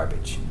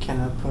garbage.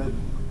 Can I put,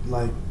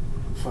 like,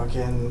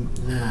 fucking,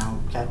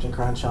 Captain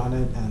Crunch on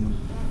it? And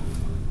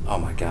oh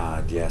my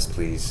God, yes,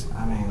 please.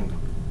 I mean,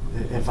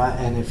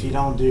 if you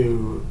don't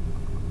do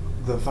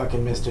the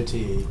fucking Mr.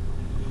 T,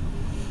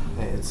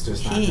 it's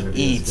just not going to be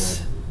He eats as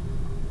good.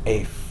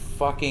 a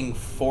fucking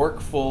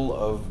forkful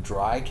of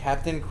dry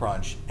Captain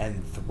Crunch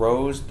and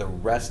throws the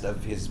rest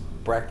of his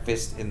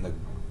breakfast in the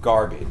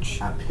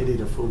garbage. I pity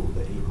the fool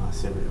that eat my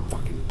cereal.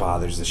 Fucking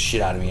bothers the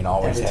shit out of me and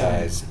always Every time.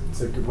 has.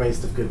 It's a good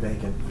waste of good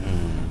bacon.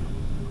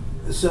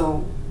 Mm.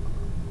 So,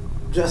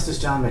 Justice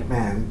John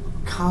McMahon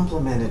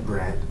complimented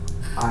Brett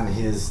on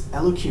his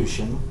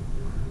elocution,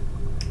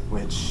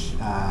 which,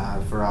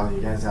 for all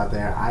you guys out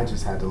there, I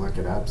just had to look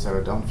it up,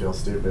 so don't feel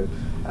stupid,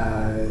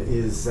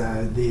 is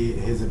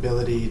his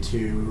ability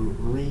to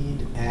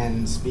read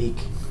and speak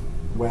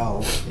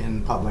well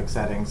in public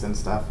settings and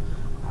stuff,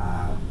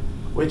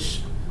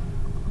 which,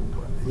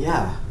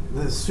 yeah,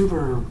 the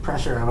super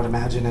pressure, I would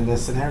imagine, in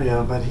this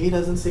scenario, but he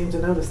doesn't seem to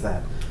notice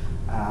that.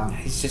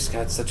 He's just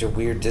got such a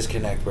weird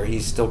disconnect where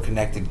he's still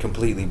connected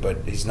completely, but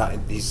he's not.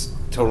 He's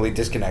totally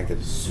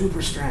disconnected.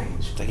 Super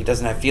strange. Like he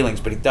doesn't have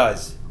feelings, but he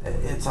does.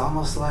 It's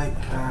almost like,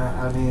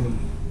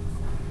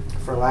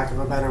 for lack of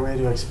a better way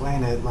to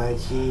explain it, like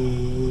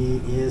he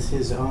is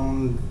his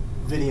own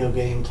video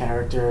game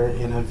character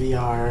in a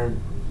VR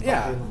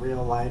fucking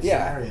real life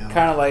scenario.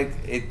 Kind of like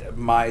it.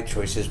 My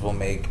choices will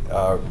make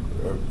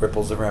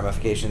ripples of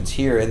ramifications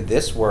here in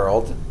this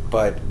world,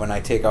 but when I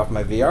take off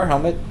my VR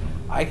helmet,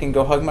 I can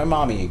go hug my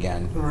mommy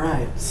again.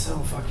 Right. So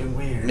fucking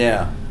weird.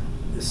 Yeah.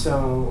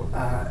 So,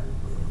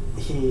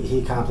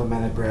 he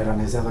complimented Brett on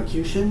his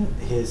elocution,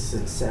 his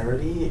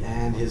sincerity,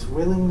 and his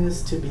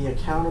willingness to be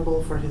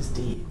accountable for his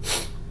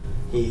deeds.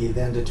 He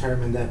then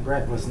determined that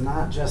Brett was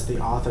not just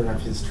the author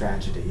of his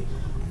tragedy,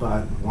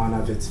 but one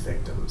of its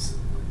victims.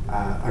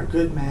 A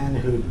good man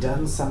who'd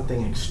done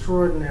something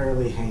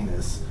extraordinarily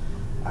heinous.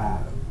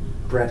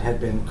 Brett had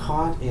been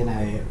caught in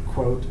a,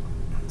 quote,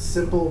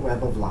 simple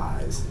web of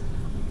lies.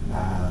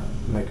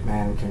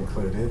 McMahon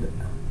concluded,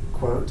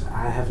 quote,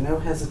 I have no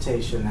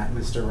hesitation that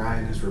Mr.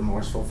 Ryan is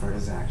remorseful for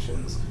his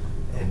actions,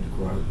 end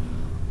quote.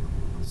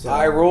 So,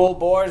 I rule,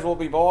 boys will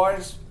be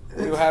boys.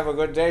 You have a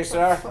good day,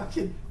 sir.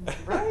 Fucking,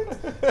 right?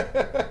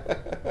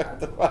 What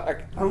the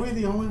fuck? Are we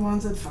the only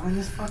ones that find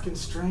this fucking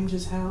strange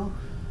as hell?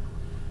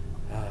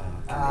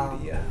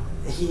 Canada.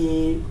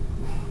 He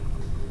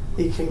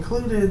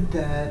concluded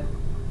that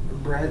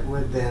Brett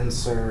would then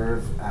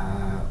serve,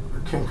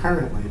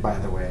 concurrently, by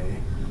the way,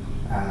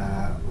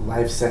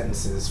 life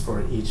sentences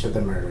for each of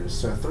the murders.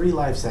 So 3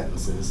 life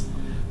sentences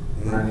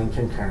running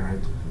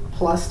concurrent,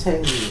 plus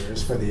 10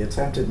 years for the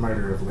attempted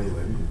murder of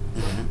Leland.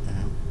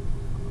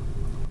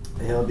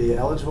 He'll be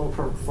eligible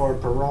for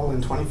parole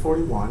in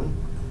 2041,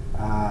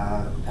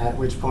 at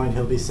which point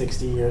he'll be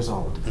 60 years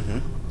old.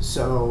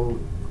 So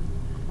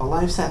a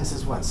life sentence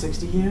is what,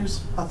 60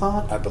 years, I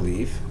thought? I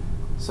believe.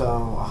 So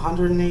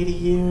 180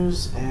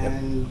 years,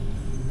 and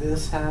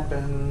this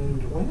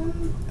happened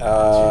when?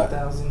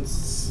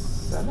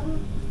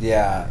 2007?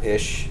 Yeah,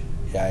 ish.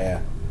 Yeah.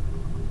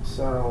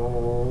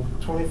 So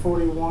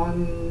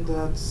 2041,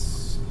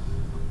 that's...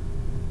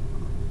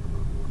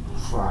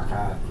 Fuck,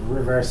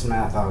 reverse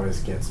math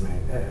always gets me.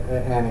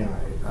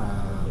 Anyway,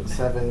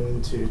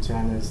 7 to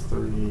 10 is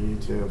 3,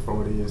 to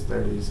 40 is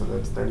 30, so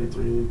that's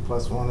 33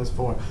 plus 1 is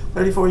 4.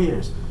 34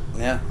 years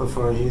Yeah.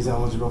 before he's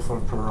eligible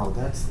for parole.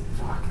 That's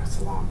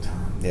a long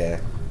time. Yeah.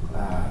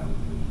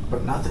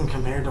 But nothing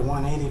compared to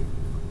 180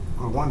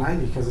 or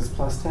 190 because it's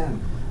plus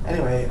 10.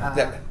 Anyway,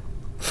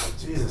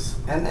 Jesus,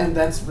 and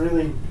that's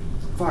really,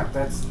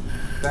 that's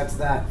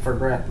that for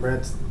Brett.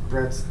 Brett's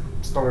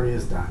story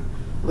is done.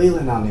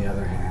 Leland, on the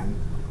other hand,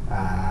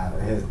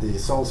 the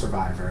sole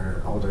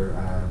survivor,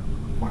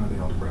 one of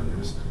the older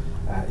brothers,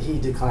 he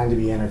declined to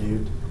be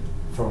interviewed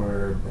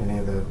for any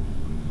of the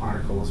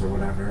articles or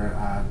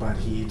whatever, but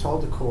he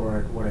told the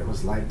court what it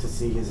was like to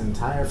see his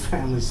entire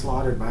family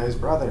slaughtered by his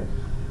brother.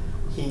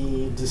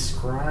 He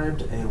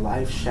described a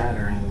life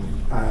shattered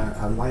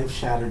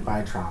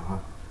by trauma.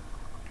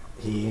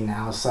 He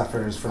now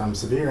suffers from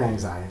severe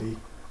anxiety,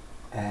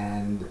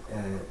 and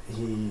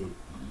he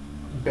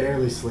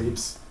barely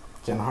sleeps,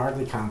 can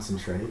hardly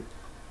concentrate.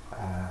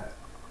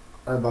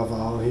 Above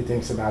all, he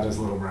thinks about his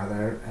little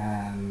brother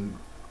and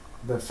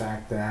the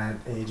fact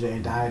that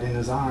AJ died in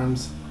his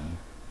arms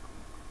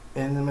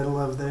in the middle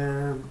of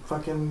their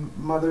fucking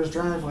mother's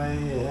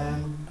driveway,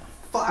 and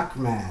fuck,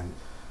 man.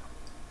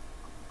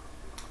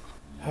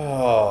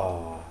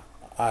 Oh,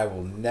 I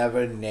will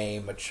never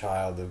name a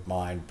child of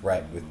mine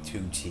Brett with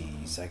 2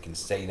 T's. I can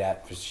say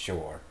that for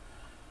sure.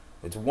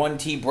 It's 1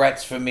 T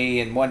Brett's for me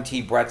and 1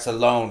 T Brett's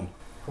alone.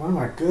 One of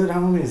my good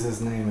homies,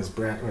 his name is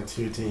Brett with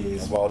 2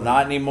 T's. Well,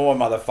 not anymore,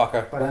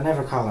 motherfucker. But I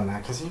never call him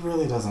that because he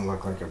really doesn't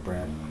look like a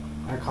Brett.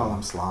 I call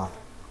him Sloth.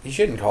 You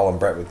shouldn't call him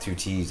Brett with 2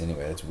 T's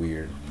anyway. That's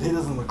weird. He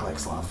doesn't look like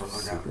Sloth from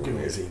Super the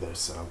Goonies weird. either,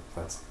 so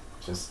that's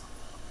just...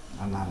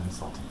 I'm not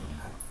insulting him.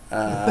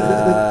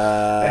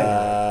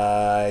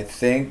 I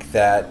think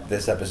that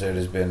this episode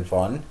has been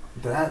fun.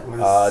 That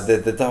was...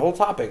 The whole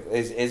topic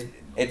is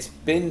it's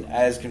been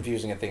as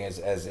confusing a thing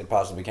as it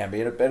possibly can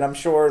be, and I'm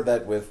sure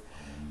that with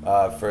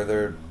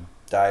further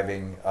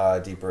diving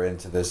deeper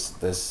into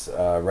this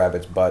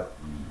rabbit's butt,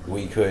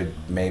 we could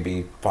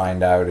maybe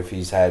find out if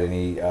he's had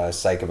any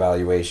psych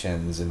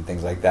evaluations and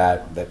things like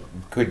that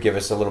could give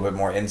us a little bit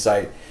more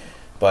insight.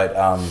 But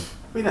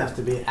we'd have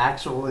to be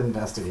actual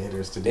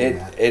investigators to do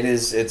that.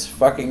 It's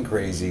fucking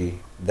crazy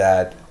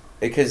that,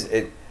 because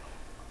it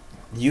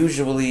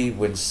usually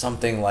when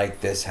something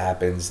like this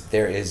happens,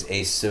 there is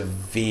a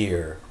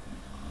severe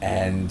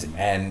and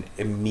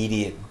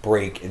immediate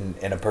break in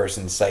a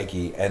person's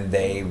psyche, and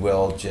they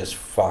will just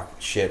fuck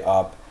shit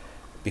up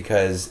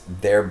because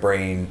their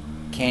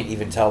brain can't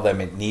even tell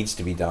them it needs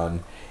to be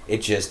done.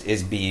 It just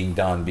is being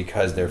done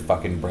because their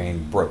fucking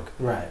brain broke.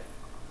 Right.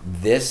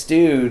 This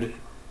dude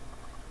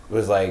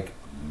was like,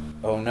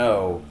 oh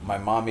no, my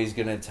mommy's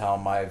gonna tell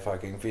my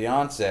fucking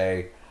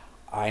fiance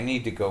I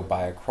need to go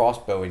buy a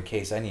crossbow in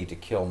case I need to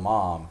kill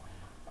mom.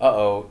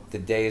 Uh-oh, the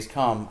day has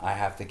come, I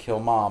have to kill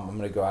mom. I'm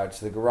gonna go out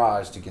to the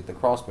garage to get the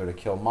crossbow to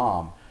kill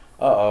mom.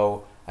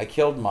 Uh-oh, I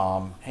killed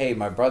mom. Hey,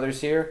 my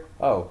brother's here?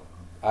 Oh,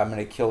 I'm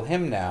gonna kill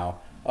him now.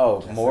 Oh,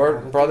 Guess I more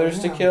gotta brothers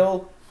kill to him.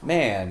 kill?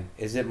 Man,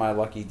 is it my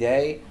lucky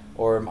day?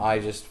 Or am I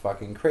just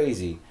fucking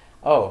crazy?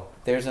 Oh,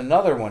 there's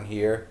another one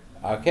here.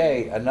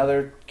 Okay,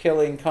 another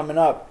killing coming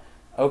up.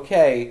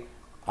 Okay,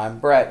 I'm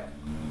Brett.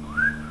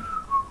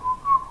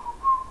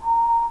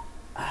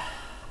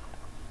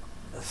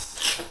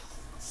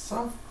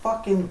 So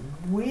fucking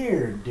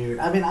weird, dude.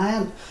 I mean,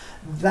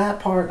 that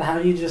part, how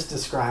you just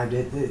described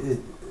it,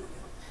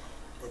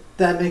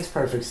 that makes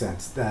perfect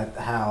sense. That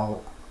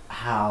how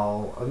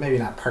maybe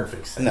not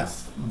perfect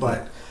sense,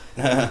 but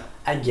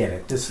I get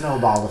it. The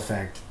snowball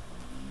effect.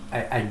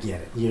 I get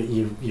it.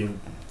 You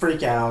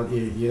freak out.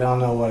 You don't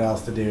know what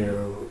else to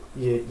do.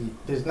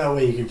 There's no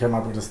way you could come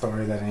up with a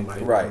story that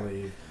anybody Right. would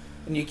believe.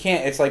 And you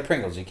can't, it's like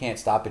Pringles, you can't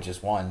stop at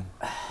just one.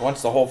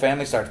 Once the whole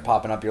family starts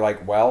popping up, you're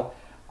like, well,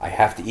 I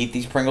have to eat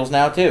these Pringles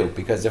now too,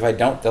 because if I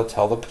don't, they'll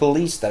tell the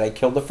police that I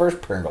killed the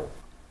first Pringle.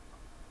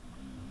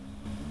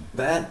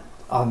 That,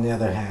 on the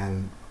other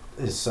hand,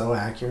 is so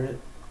accurate.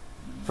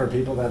 For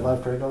people that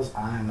love Pringles,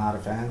 I'm not a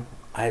fan.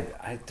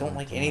 I don't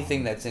like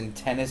anything that's in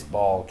tennis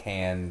ball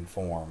can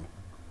form.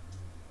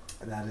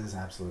 That is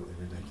absolutely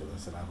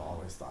ridiculous, and I've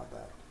always thought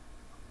that.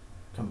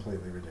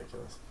 Completely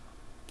ridiculous.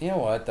 You know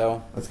what,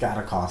 though? It's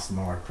gotta cost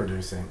more to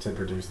produce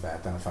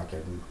that than a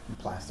fucking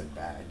plastic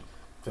bag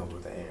filled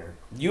with air.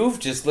 You've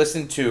just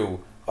listened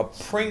to a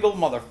Pringle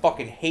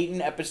motherfucking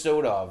hating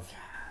episode of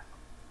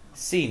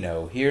See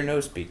No, Hear No,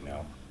 Speak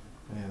No.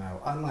 You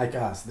know, unlike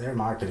us, their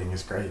marketing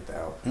is great,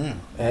 though. Mm.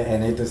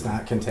 And it does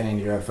not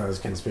contain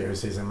UFOs,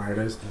 conspiracies, and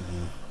murders.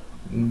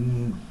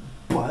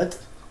 But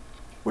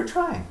we're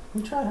trying.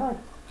 We try hard,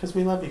 because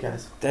we love you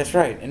guys. That's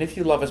right. And if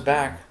you love us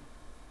back,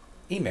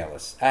 email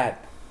us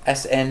at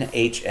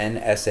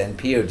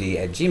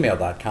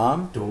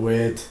snhnsnpod@gmail.com. Do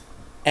it.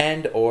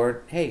 And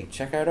or hey,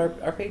 check out our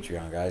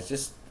Patreon, guys.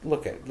 Just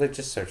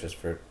just search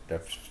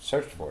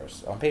for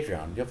us on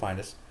Patreon. You'll find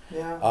us.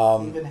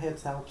 Yeah. Even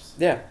hits helps.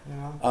 Yeah. You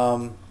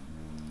know.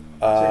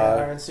 Uh, Check out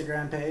our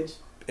Instagram page.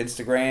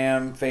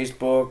 Instagram,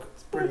 Facebook.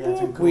 It's pretty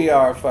effing cool. We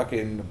are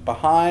fucking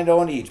behind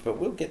on each, but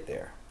we'll get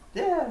there.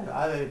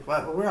 Yeah,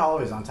 but we're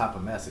always on top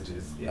of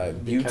messages. Because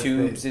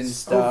YouTubes they- and so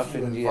stuff,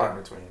 few and far yeah.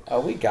 between. Oh,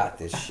 we got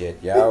this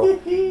shit, yo.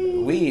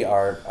 We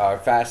are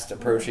fast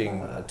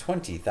approaching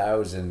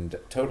 20,000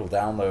 total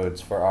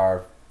downloads for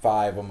our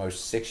 5,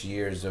 almost 6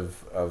 years of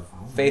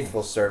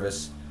faithful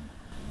service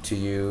to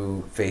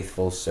you,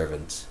 faithful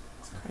servants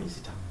It's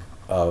crazy talk.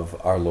 of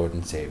our Lord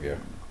and Savior,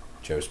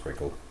 Joe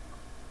Sprinkle.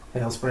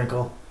 Hail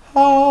Sprinkle.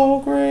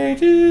 How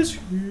great is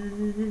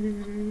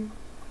He?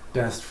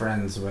 Best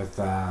friends with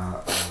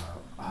oh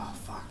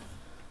fuck.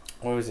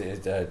 What was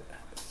it?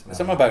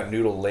 Something about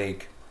Noodle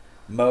Lake.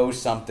 Mo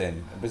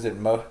something. Was it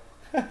Mo?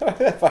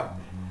 Fuck.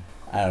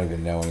 I don't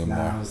even know No,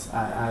 anymore.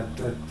 I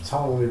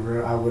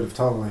totally I would have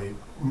totally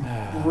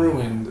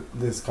ruined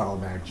this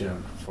callback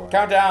joke for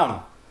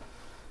Countdown.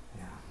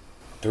 Yeah.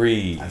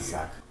 3, I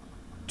suck.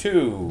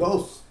 2.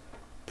 Those.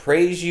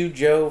 Praise you,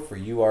 Joe, for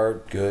you are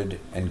good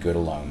and good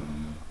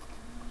alone.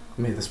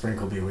 May the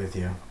sprinkle be with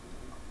you.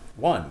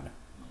 1.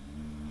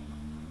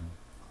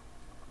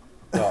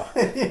 Oh.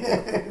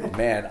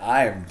 Man,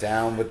 I am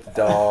down with the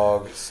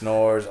dog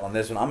snores on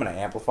this one. I'm gonna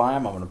amplify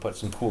him. I'm gonna put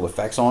some cool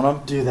effects on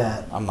him. Do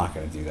that. I'm not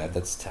gonna do that.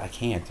 I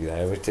can't do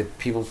that.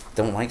 People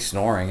don't like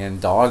snoring, and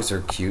dogs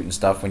are cute and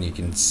stuff when you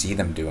can see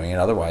them doing it.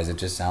 Otherwise, it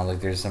just sounds like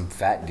there's some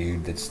fat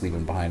dude that's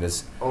sleeping behind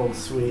us. Old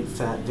sweet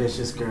fat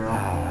vicious girl.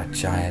 Ah,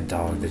 giant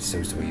dog. That's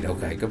so sweet.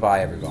 Okay,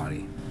 goodbye,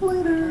 everybody.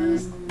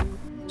 Laters.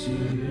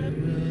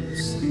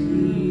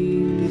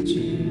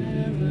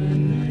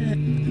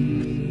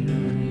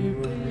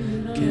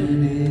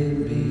 Can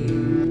it be?